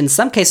 which in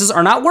some cases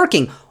are not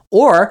working,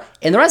 or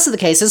in the rest of the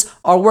cases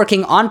are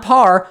working on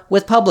par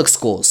with public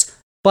schools.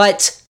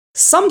 But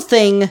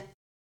something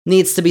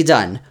needs to be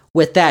done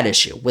with that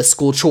issue, with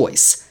school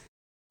choice.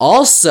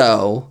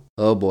 Also,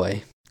 oh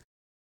boy,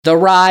 the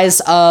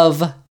rise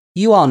of,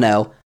 you all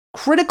know,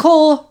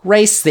 critical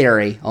race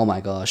theory, oh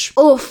my gosh,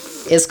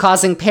 Oof. is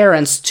causing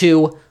parents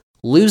to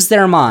lose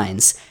their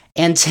minds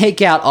and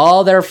take out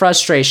all their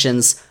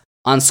frustrations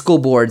on school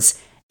boards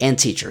and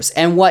teachers.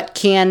 And what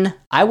can,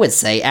 I would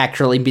say,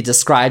 accurately be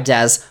described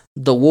as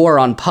the war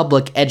on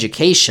public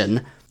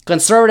education,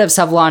 conservatives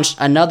have launched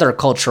another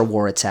culture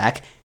war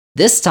attack,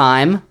 this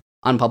time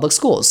on public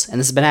schools, and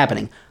this has been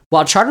happening.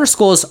 While charter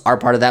schools are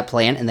part of that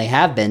plan, and they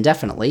have been,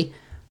 definitely,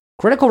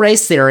 critical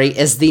race theory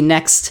is the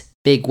next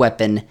big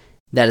weapon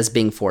that is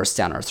being forced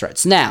down our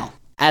throats. Now,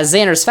 as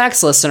Xander's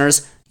Facts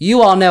listeners,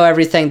 you all know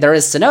everything there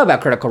is to know about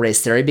critical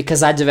race theory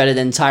because I devoted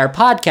an entire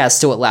podcast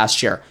to it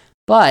last year.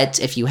 But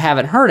if you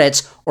haven't heard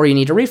it, or you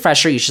need a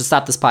refresher, you should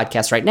stop this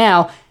podcast right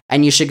now,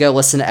 and you should go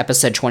listen to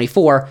episode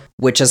 24,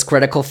 which is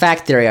Critical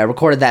Fact Theory. I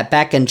recorded that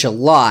back in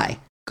July.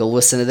 Go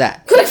listen to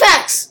that. Quick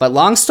facts! But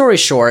long story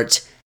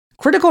short,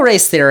 critical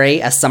race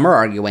theory, as some are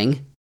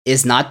arguing,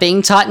 is not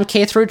being taught in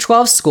K through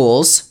 12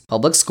 schools,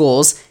 public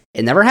schools.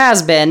 It never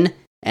has been,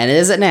 and it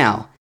isn't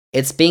now.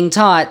 It's being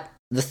taught,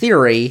 the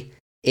theory,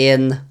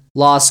 in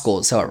law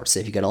schools, however. So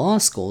if you go to law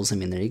schools,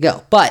 there you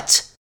go.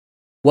 But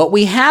what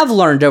we have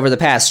learned over the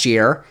past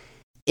year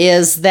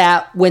is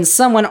that when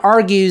someone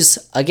argues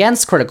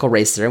against critical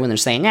race theory, when they're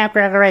saying, no,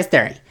 critical race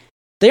theory,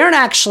 they aren't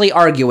actually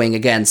arguing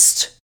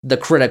against the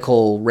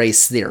critical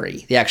race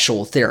theory, the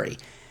actual theory.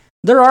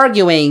 They're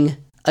arguing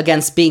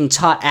against being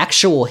taught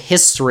actual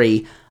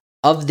history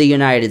of the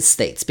United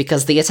States,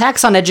 because the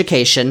attacks on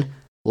education,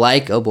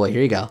 like, oh boy,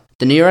 here you go,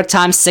 the New York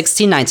Times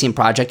 1619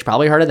 Project, you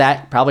probably heard of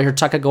that, you probably heard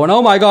Tucker going,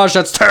 oh my gosh,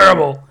 that's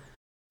terrible,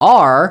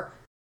 are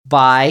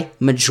by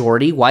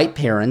majority white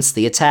parents.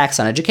 The attacks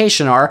on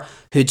education are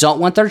who don't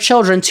want their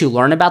children to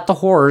learn about the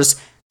horrors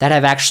that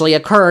have actually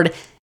occurred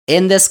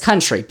in this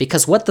country.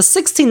 Because what the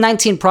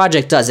 1619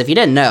 Project does, if you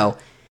didn't know,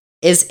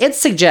 is it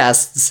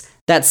suggests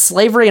that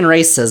slavery and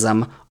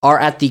racism are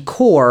at the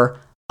core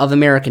of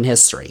American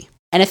history.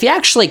 And if you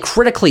actually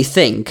critically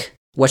think,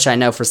 which I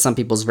know for some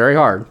people is very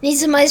hard. Need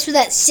some ice for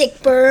that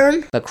sick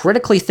burn? But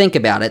critically think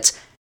about it.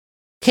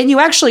 Can you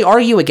actually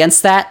argue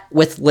against that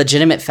with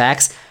legitimate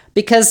facts?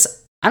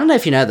 Because, I don't know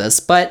if you know this,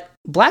 but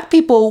black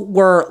people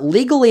were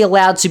legally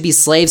allowed to be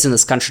slaves in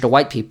this country to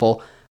white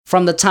people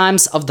from the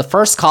times of the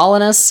first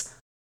colonists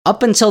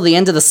up until the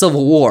end of the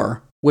Civil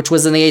War, which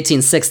was in the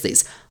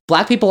 1860s.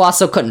 Black people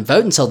also couldn't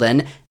vote until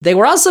then. They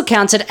were also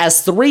counted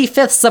as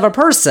 3/5 of a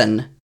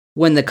person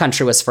when the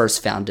country was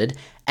first founded.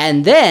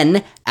 And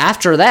then,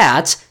 after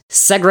that,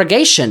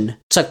 segregation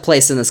took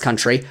place in this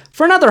country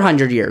for another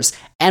 100 years.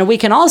 And we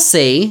can all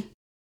see,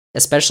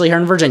 especially here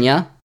in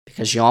Virginia,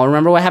 because you all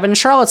remember what happened in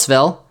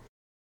Charlottesville,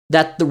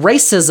 that the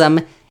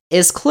racism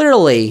is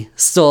clearly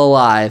still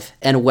alive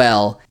and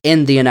well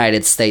in the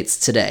United States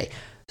today.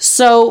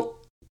 So,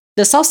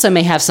 this also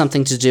may have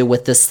something to do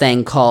with this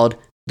thing called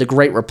the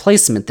Great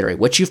Replacement Theory,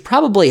 which you've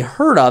probably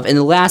heard of in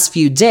the last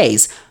few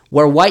days,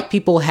 where white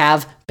people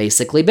have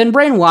basically been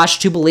brainwashed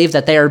to believe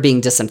that they are being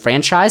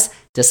disenfranchised,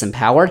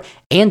 disempowered,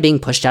 and being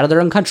pushed out of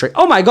their own country.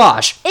 Oh my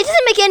gosh! It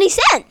doesn't make any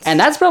sense! And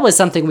that's probably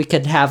something we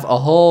could have a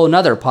whole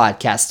nother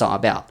podcast on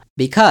about.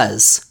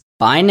 Because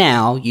by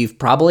now, you've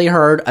probably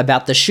heard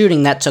about the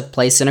shooting that took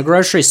place in a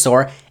grocery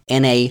store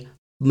in a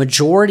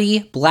majority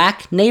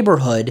black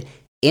neighborhood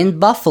in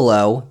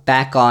Buffalo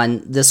back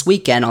on this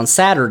weekend on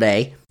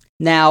Saturday.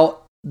 Now,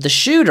 the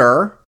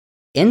shooter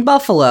in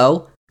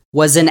Buffalo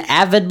was an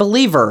avid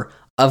believer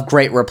of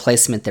Great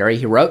Replacement Theory.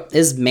 He wrote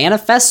his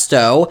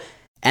manifesto,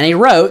 and he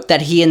wrote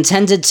that he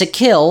intended to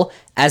kill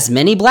as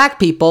many black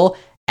people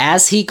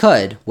as he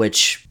could,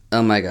 which,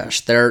 oh my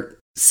gosh,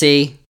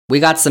 we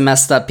got some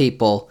messed up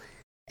people,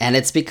 and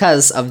it's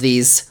because of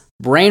these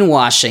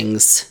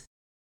brainwashings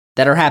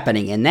that are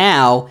happening, and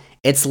now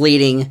it's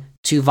leading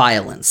to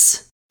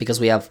violence, because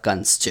we have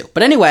guns too.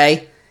 But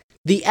anyway,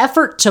 the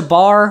effort to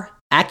bar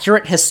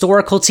accurate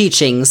historical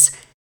teachings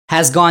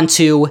has gone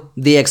to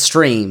the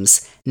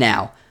extremes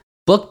now.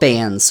 Book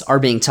bans are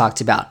being talked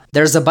about.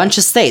 There's a bunch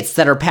of states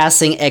that are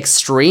passing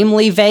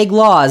extremely vague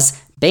laws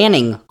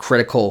banning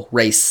critical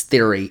race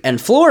theory.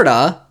 And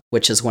Florida,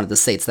 which is one of the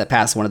states that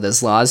passed one of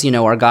those laws,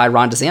 our guy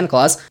Ron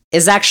DeSantis,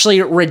 is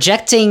actually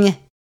rejecting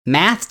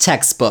math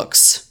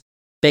textbooks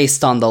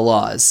based on the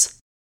laws.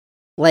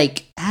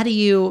 Like, how do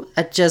you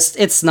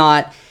it's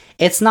not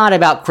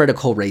about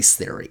critical race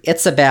theory.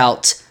 It's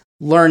about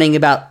learning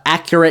about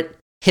accurate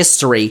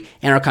history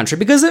in our country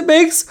because it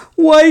makes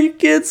white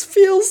kids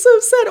feel so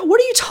sad.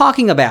 What are you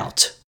talking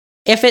about?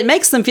 If it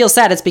makes them feel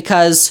sad, it's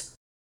because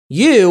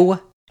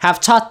you have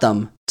taught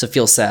them to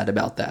feel sad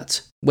about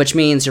that, which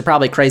means you're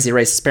probably a crazy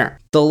racist parent.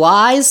 The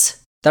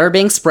lies that are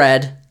being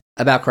spread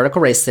about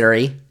critical race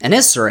theory and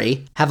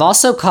history have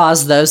also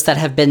caused those that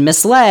have been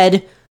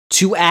misled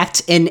to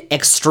act in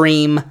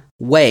extreme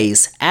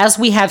ways, as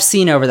we have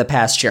seen over the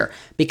past year,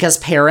 because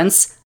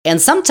parents and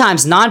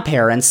sometimes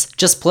non-parents,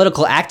 just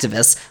political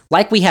activists,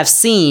 like we have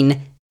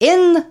seen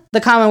in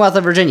the Commonwealth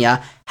of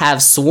Virginia,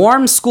 have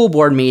swarmed school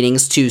board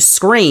meetings to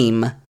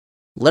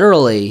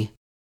literally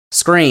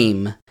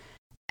scream,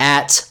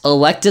 at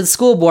elected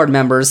school board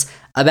members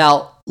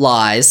about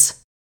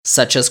lies,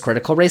 such as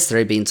critical race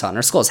theory being taught in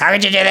our schools. How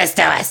could you do this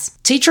to us?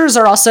 Teachers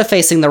are also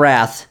facing the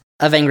wrath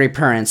of angry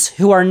parents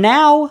who are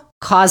now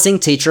causing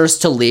teachers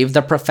to leave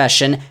the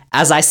profession,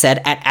 as I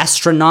said, at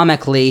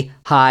astronomically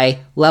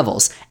high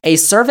levels. A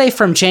survey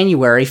from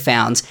January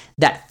found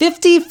that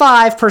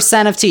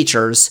 55% of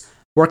teachers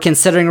were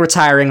considering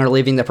retiring or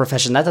leaving the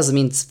profession. That doesn't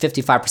mean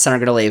 55% are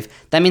going to leave.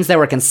 That means they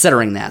were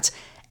considering that.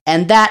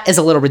 And that is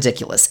a little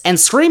ridiculous. And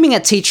screaming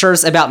at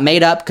teachers about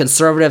made-up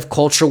conservative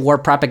culture war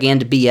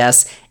propaganda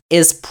BS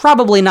is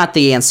probably not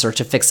the answer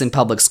to fixing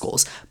public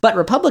schools. But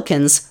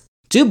Republicans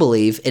do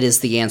believe it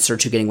is the answer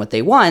to getting what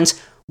they want,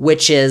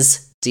 which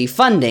is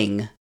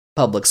defunding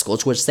public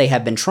schools, which they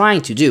have been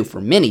trying to do for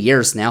many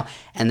years now.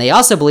 And they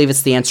also believe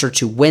it's the answer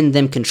to win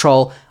them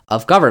control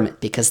of government,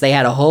 because they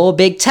had a whole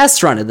big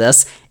test run of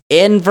this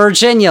in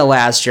Virginia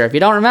last year. If you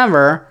don't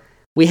remember,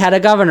 we had a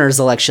governor's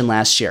election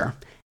last year.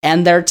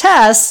 And their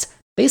test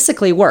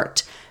basically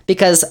worked,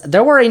 because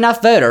there were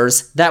enough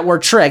voters that were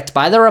tricked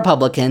by the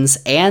Republicans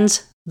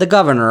and the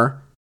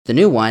governor, the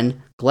new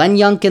one, Glenn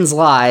Youngkin's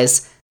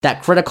lies,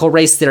 that critical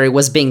race theory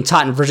was being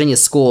taught in Virginia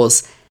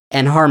schools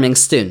and harming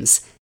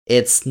students.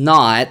 It's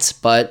not,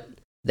 but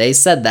they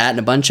said that, and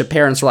a bunch of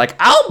parents were like,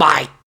 oh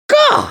my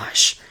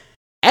gosh!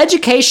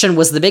 Education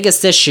was the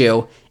biggest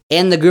issue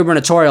in the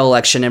gubernatorial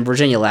election in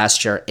Virginia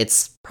last year.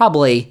 It's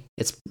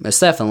most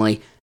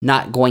definitely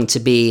not going to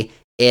be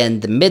in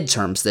the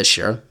midterms this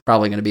year.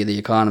 Probably going to be the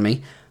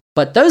economy.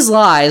 But those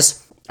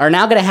lies are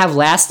now going to have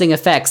lasting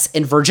effects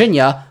in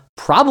Virginia,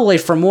 probably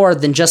for more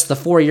than just the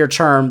 4-year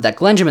term that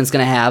Glenjamin's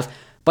going to have.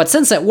 But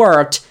since it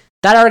worked,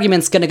 that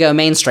argument's going to go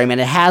mainstream,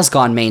 and it has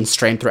gone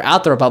mainstream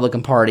throughout the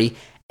Republican Party,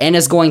 and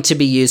is going to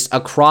be used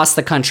across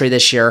the country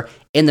this year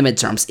in the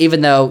midterms, even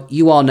though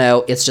you all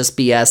know it's just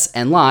BS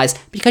and lies,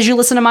 because you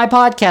listened to my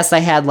podcast I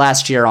had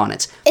last year on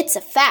it. It's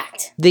a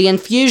fact. The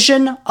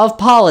infusion of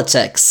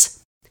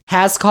politics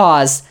has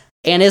caused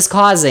and is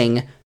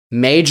causing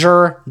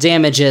major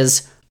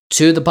damages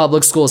to the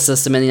public school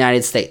system in the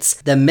United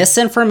States. The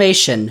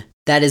misinformation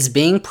that is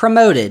being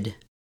promoted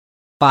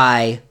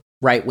by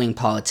right-wing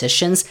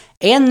politicians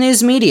and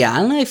news media. I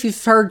don't know if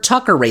you've heard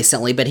Tucker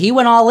recently, but he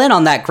went all in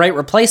on that great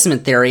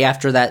replacement theory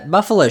after that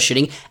Buffalo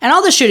shooting and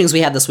all the shootings we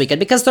had this weekend,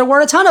 because there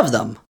were a ton of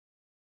them.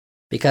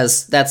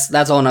 Because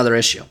that's all another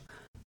issue.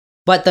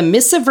 But the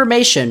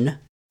misinformation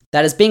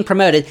that is being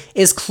promoted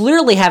is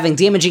clearly having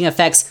damaging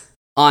effects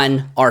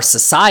on our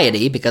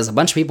society, because a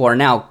bunch of people are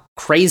now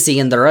crazy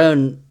in their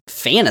own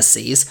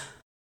fantasies,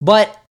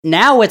 but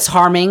now it's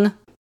harming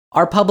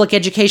our public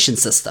education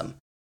system.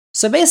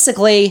 So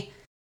basically,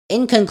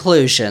 in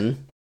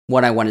conclusion,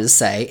 what I wanted to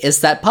say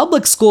is that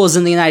public schools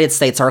in the United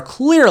States are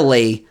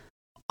clearly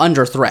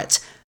under threat.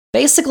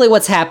 Basically,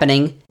 what's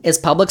happening is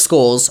public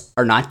schools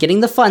are not getting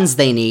the funds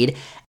they need,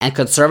 and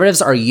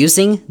conservatives are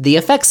using the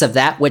effects of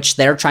that, which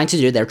they're trying to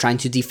do. They're trying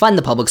to defund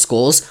the public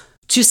schools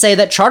to say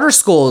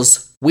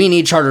that we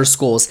need charter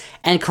schools,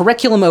 and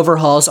curriculum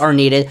overhauls are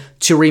needed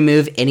to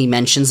remove any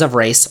mentions of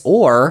race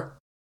or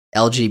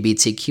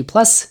LGBTQ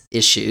plus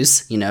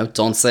issues,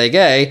 don't say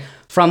gay,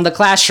 from the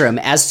classroom,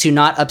 as to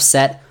not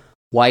upset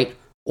white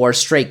or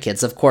straight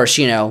kids. Of course,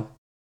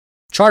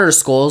 charter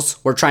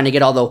schools, we're trying to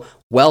get all the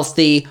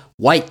wealthy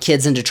white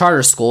kids into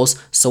charter schools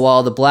so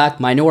all the black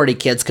minority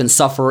kids can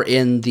suffer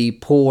in the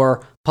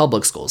poor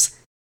public schools.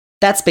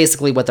 That's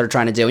basically what they're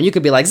trying to do. And you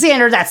could be like,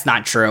 Xander, that's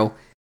not true.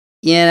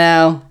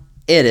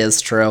 It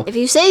is true. If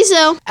you say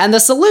so. And the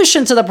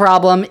solution to the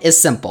problem is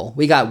simple.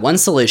 We got one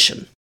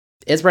solution.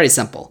 It's pretty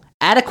simple.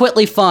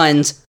 Adequately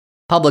fund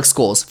public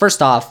schools.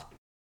 First off,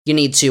 you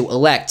need to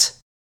elect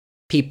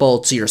people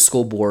to your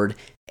school board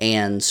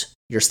and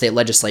your state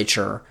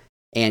legislature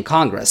and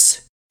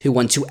Congress who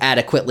want to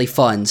adequately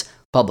fund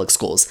public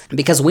schools.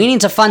 Because we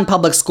need to fund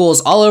public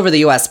schools all over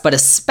the US, but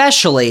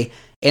especially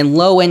in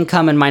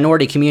low-income and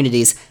minority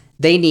communities,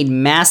 they need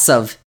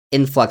massive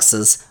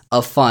influxes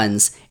of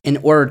funds in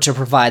order to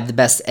provide the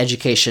best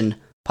education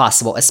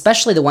possible,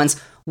 especially the ones.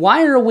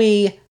 Why are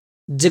we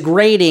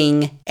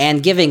degrading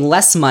and giving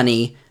less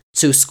money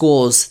to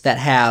schools that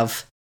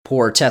have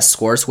poor test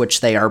scores,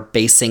 which they are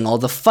basing all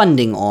the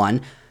funding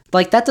on?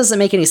 That doesn't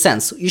make any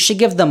sense. You should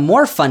give them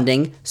more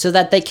funding so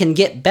that they can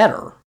get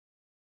better.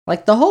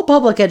 The whole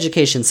public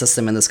education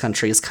system in this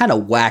country is kind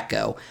of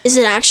wacko. Is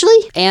it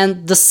actually?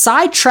 And the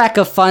sidetrack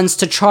of funds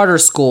to charter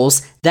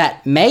schools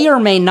that may or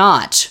may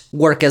not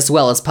work as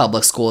well as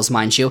public schools,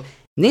 mind you,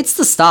 needs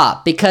to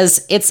stop,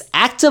 because it's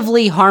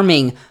actively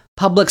harming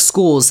public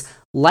schools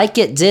like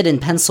it did in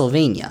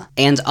Pennsylvania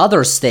and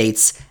other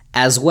states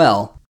as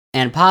well,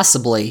 and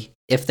possibly,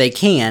 if they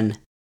can,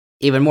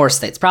 even more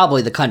states,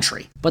 probably the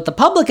country. But the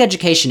public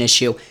education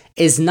issue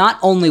is not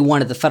only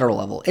one at the federal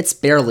level, it's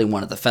barely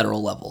one at the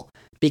federal level,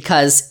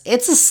 because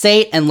it's a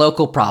state and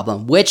local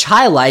problem, which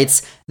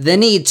highlights the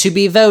need to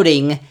be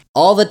voting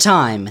all the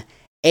time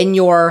in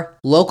your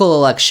local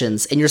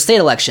elections, in your state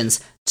elections,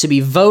 to be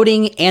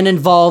voting and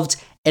involved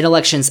in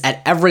elections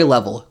at every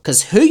level.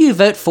 Because who you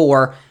vote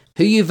for,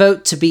 who you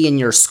vote to be in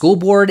your school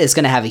board is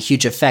going to have a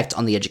huge effect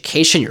on the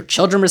education your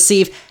children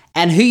receive,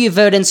 and who you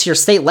vote into your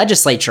state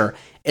legislature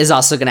is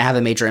also going to have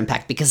a major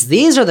impact, because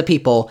these are the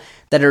people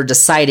that are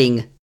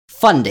deciding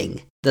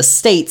funding, the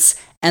states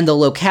and the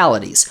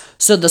localities.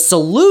 So the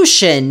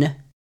solution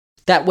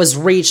that was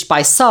reached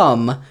by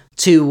some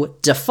to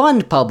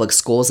defund public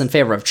schools in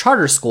favor of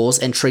charter schools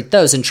and treat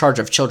those in charge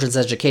of children's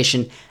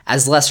education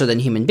as lesser than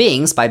human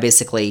beings by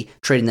basically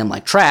treating them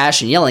like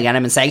trash and yelling at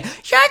them and saying,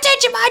 "You're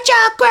teaching my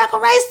child critical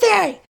race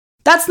theory!"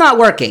 That's not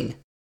working.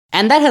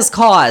 And that has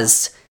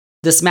caused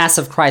this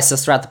massive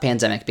crisis throughout the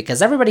pandemic,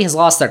 because everybody has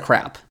lost their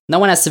crap. No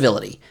one has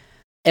civility.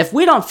 If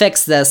we don't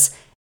fix this,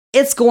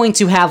 it's going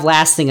to have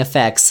lasting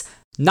effects,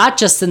 not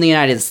just in the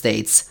United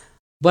States,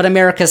 but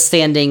America's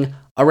standing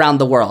around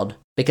the world.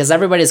 because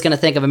everybody's going to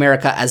think of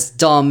America as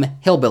dumb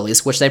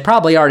hillbillies, which they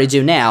probably already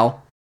do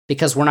now,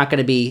 because we're not going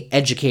to be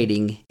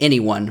educating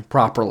anyone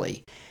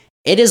properly.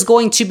 It is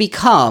going to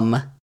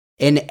become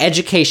an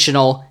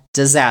educational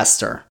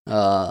disaster.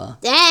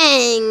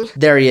 Dang.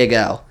 There you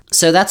go.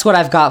 So that's what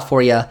I've got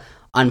for you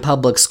on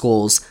public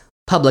schools,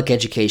 public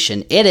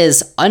education. It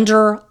is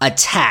under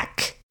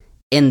attack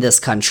in this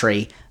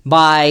country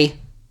by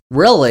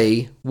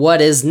really what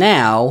is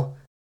now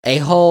a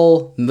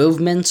whole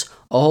movement,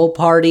 a whole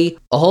party,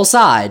 a whole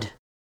side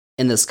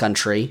in this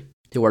country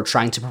who are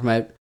trying to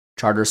promote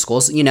charter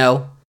schools. You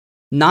know,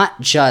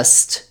 not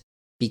just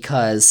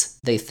because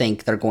they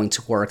think they're going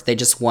to work. They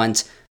just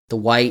want the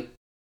white,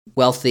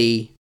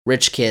 wealthy,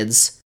 rich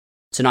kids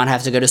to not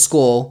have to go to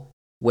school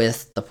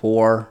with the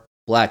poor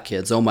black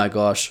kids. Oh my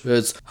gosh,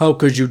 it's how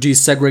could you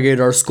desegregate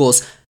our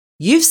schools?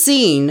 You've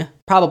seen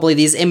probably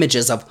these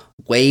images of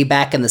way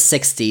back in the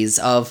 60s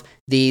of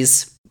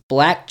these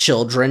black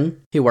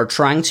children who are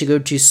trying to go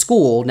to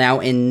school now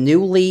in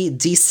newly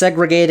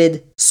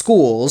desegregated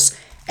schools,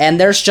 and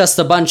there's just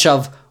a bunch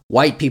of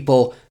white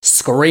people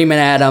screaming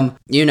at them,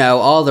 you know,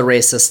 all the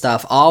racist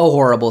stuff, all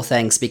horrible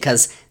things,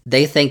 because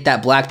they think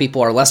that black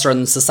people are lesser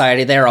in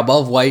society. They're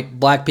above white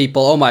black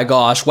people. Oh my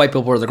gosh, white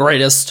people are the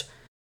greatest.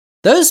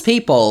 Those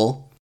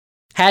people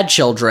had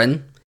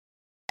children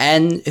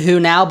and who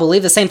now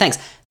believe the same things.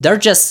 They're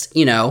just,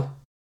 you know,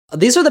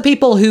 these are the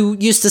people who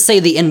used to say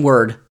the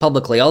N-word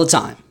publicly all the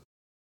time.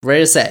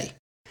 Ready to say.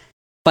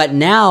 But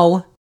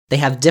now they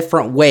have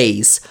different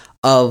ways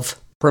of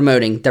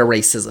promoting their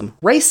racism.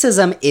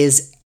 Racism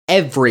is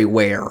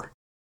everywhere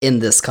in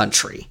this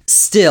country.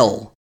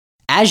 Still,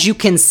 as you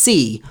can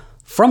see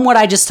from what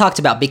I just talked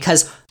about,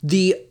 because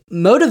the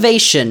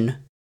motivation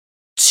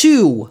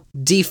to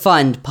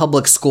defund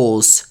public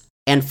schools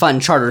and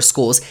fund charter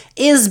schools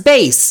is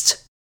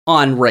based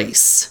on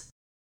race.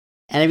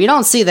 And if you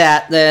don't see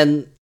that,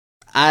 then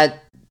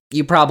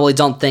you probably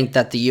don't think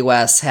that the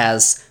US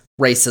has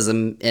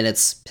racism in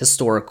its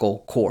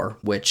historical core,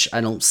 which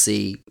I don't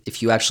see,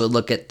 if you actually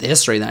look at the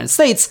history of the United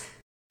States,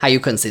 how you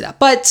couldn't see that.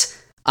 But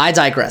I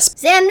digress.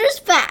 Xander's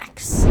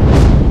Facts.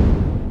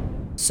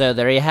 So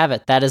there you have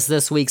it. That is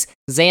this week's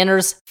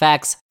Xander's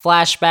Facts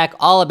Flashback,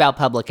 all about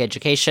public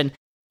education,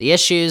 the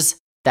issues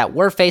that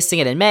we're facing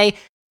it in May,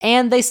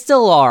 and they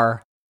still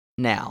are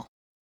now.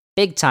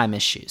 Big time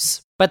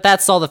issues. But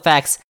that's all the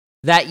facts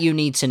that you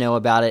need to know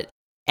about it.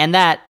 And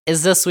that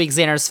is this week's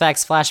Xander's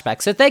Facts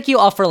Flashback. So thank you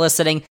all for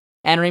listening.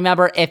 And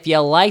remember, if you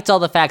liked all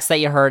the facts that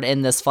you heard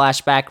in this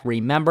flashback,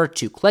 remember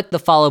to click the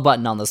follow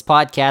button on this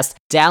podcast,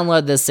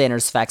 download this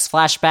Xander's Facts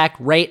Flashback,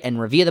 rate and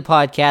review the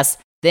podcast,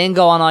 then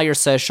go on all your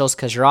socials,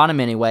 because you're on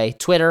them anyway.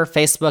 Twitter,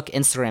 Facebook,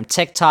 Instagram,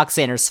 TikTok,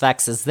 Xander's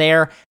Facts is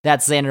there.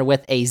 That's Xander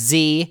with a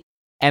Z.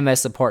 And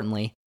most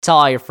importantly, tell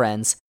all your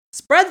friends.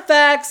 Spread the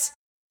facts!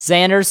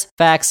 Xander's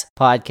Facts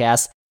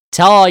Podcast.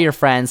 Tell all your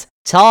friends.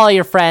 Tell all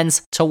your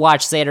friends to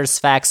watch Xander's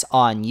Facts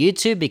on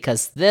YouTube,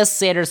 because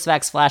this Xander's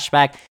Facts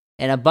Flashback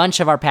and a bunch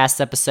of our past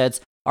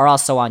episodes are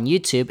also on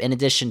YouTube, in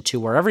addition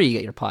to wherever you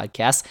get your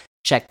podcasts.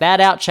 Check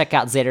that out. Check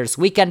out Xander's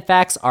Weekend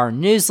Facts, our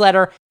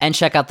newsletter, and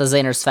check out the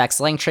Xander's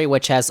Facts link tree,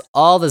 which has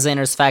all the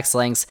Xander's Facts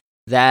links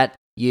that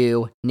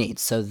you need.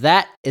 So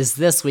that is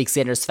this week's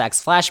Xander's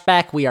Facts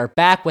Flashback. We are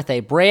back with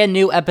a brand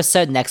new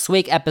episode next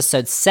week,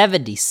 episode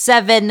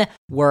 77,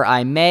 where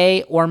I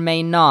may or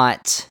may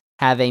not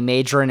have a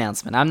major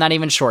announcement. I'm not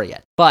even sure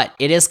yet, but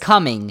it is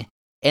coming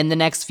in the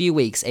next few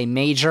weeks, a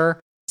major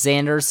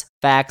Xander's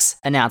Facts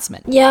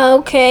announcement. Yeah,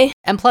 okay.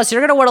 And plus,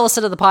 you're going to want to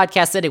listen to the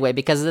podcast anyway,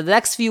 because in the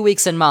next few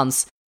weeks and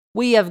months,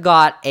 we have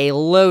got a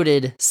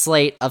loaded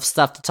slate of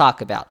stuff to talk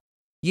about.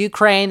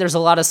 Ukraine, there's a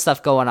lot of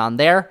stuff going on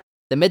there.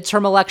 The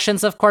midterm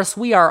elections, of course,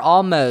 we're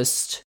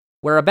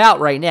about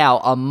right now,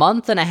 a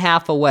month and a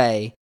half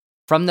away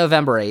from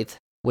November 8th,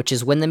 which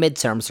is when the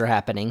midterms are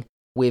happening.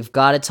 We've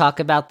got to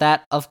talk about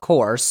that, of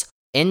course.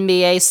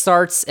 NBA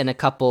starts in a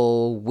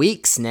couple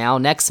weeks now,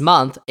 next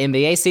month.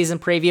 NBA season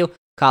preview.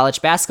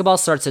 College basketball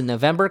starts in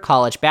November.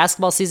 College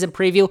basketball season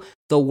preview.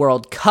 The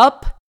World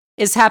Cup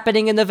is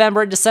happening in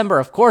November and December.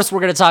 Of course, we're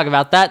going to talk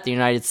about that. The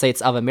United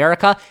States of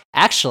America.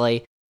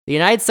 Actually, the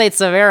United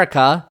States of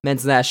America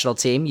men's national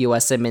team,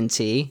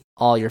 USMNT,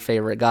 all your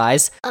favorite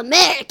guys,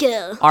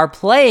 America, are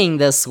playing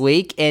this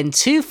week in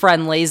two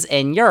friendlies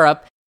in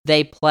Europe.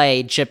 They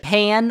play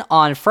Japan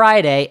on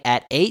Friday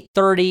at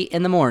 8:30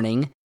 in the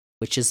morning,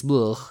 which is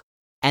blech.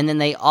 And then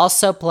they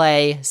also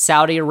play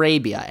Saudi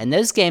Arabia. And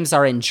those games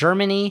are in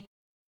Germany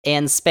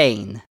and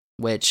Spain,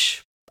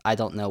 which I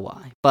don't know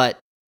why. But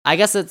I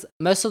guess it's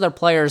most of their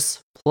players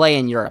play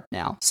in Europe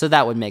now, so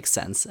that would make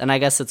sense. And I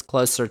guess it's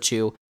closer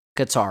to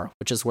Qatar,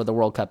 which is where the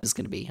World Cup is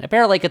going to be. And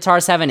apparently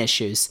Qatar's having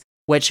issues,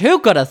 which who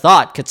could have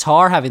thought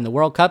Qatar having the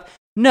World Cup?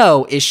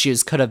 No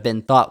issues could have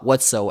been thought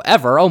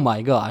whatsoever. Oh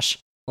my gosh.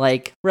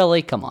 Like,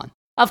 really? Come on.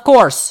 Of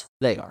course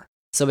they are.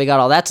 So we got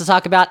all that to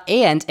talk about.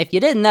 And if you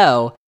didn't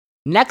know,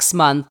 next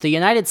month, the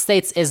United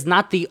States is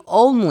not the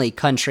only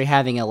country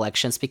having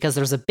elections, because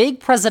there's a big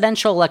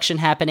presidential election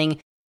happening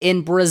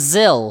in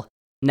Brazil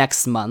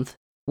next month.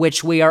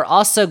 which we are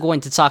also going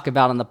to talk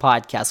about on the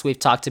podcast. We've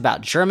talked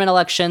about German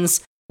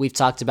elections. We've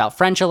talked about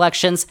French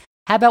elections.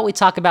 How about we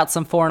talk about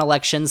some foreign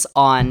elections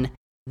on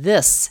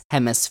this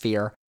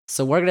hemisphere?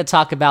 So we're going to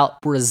talk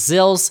about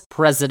Brazil's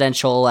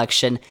presidential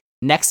election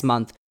next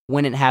month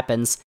when it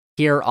happens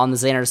here on the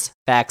Xander's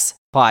Facts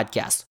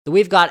podcast.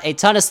 We've got a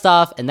ton of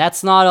stuff, and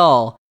that's not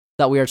all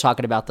that we are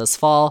talking about this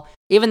fall.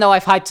 Even though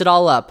I've hyped it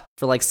all up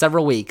for like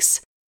several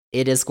weeks,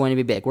 it is going to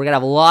be big. We're going to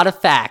have a lot of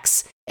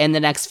facts in the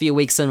next few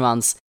weeks and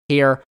months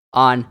here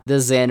on the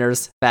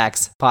Xander's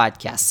Facts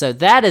podcast. So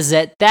that is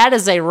it. That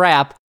is a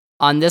wrap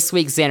on this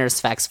week's Xander's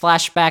Facts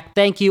Flashback.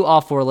 Thank you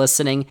all for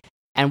listening,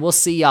 and we'll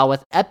see y'all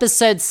with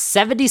episode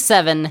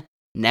 77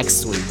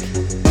 next week.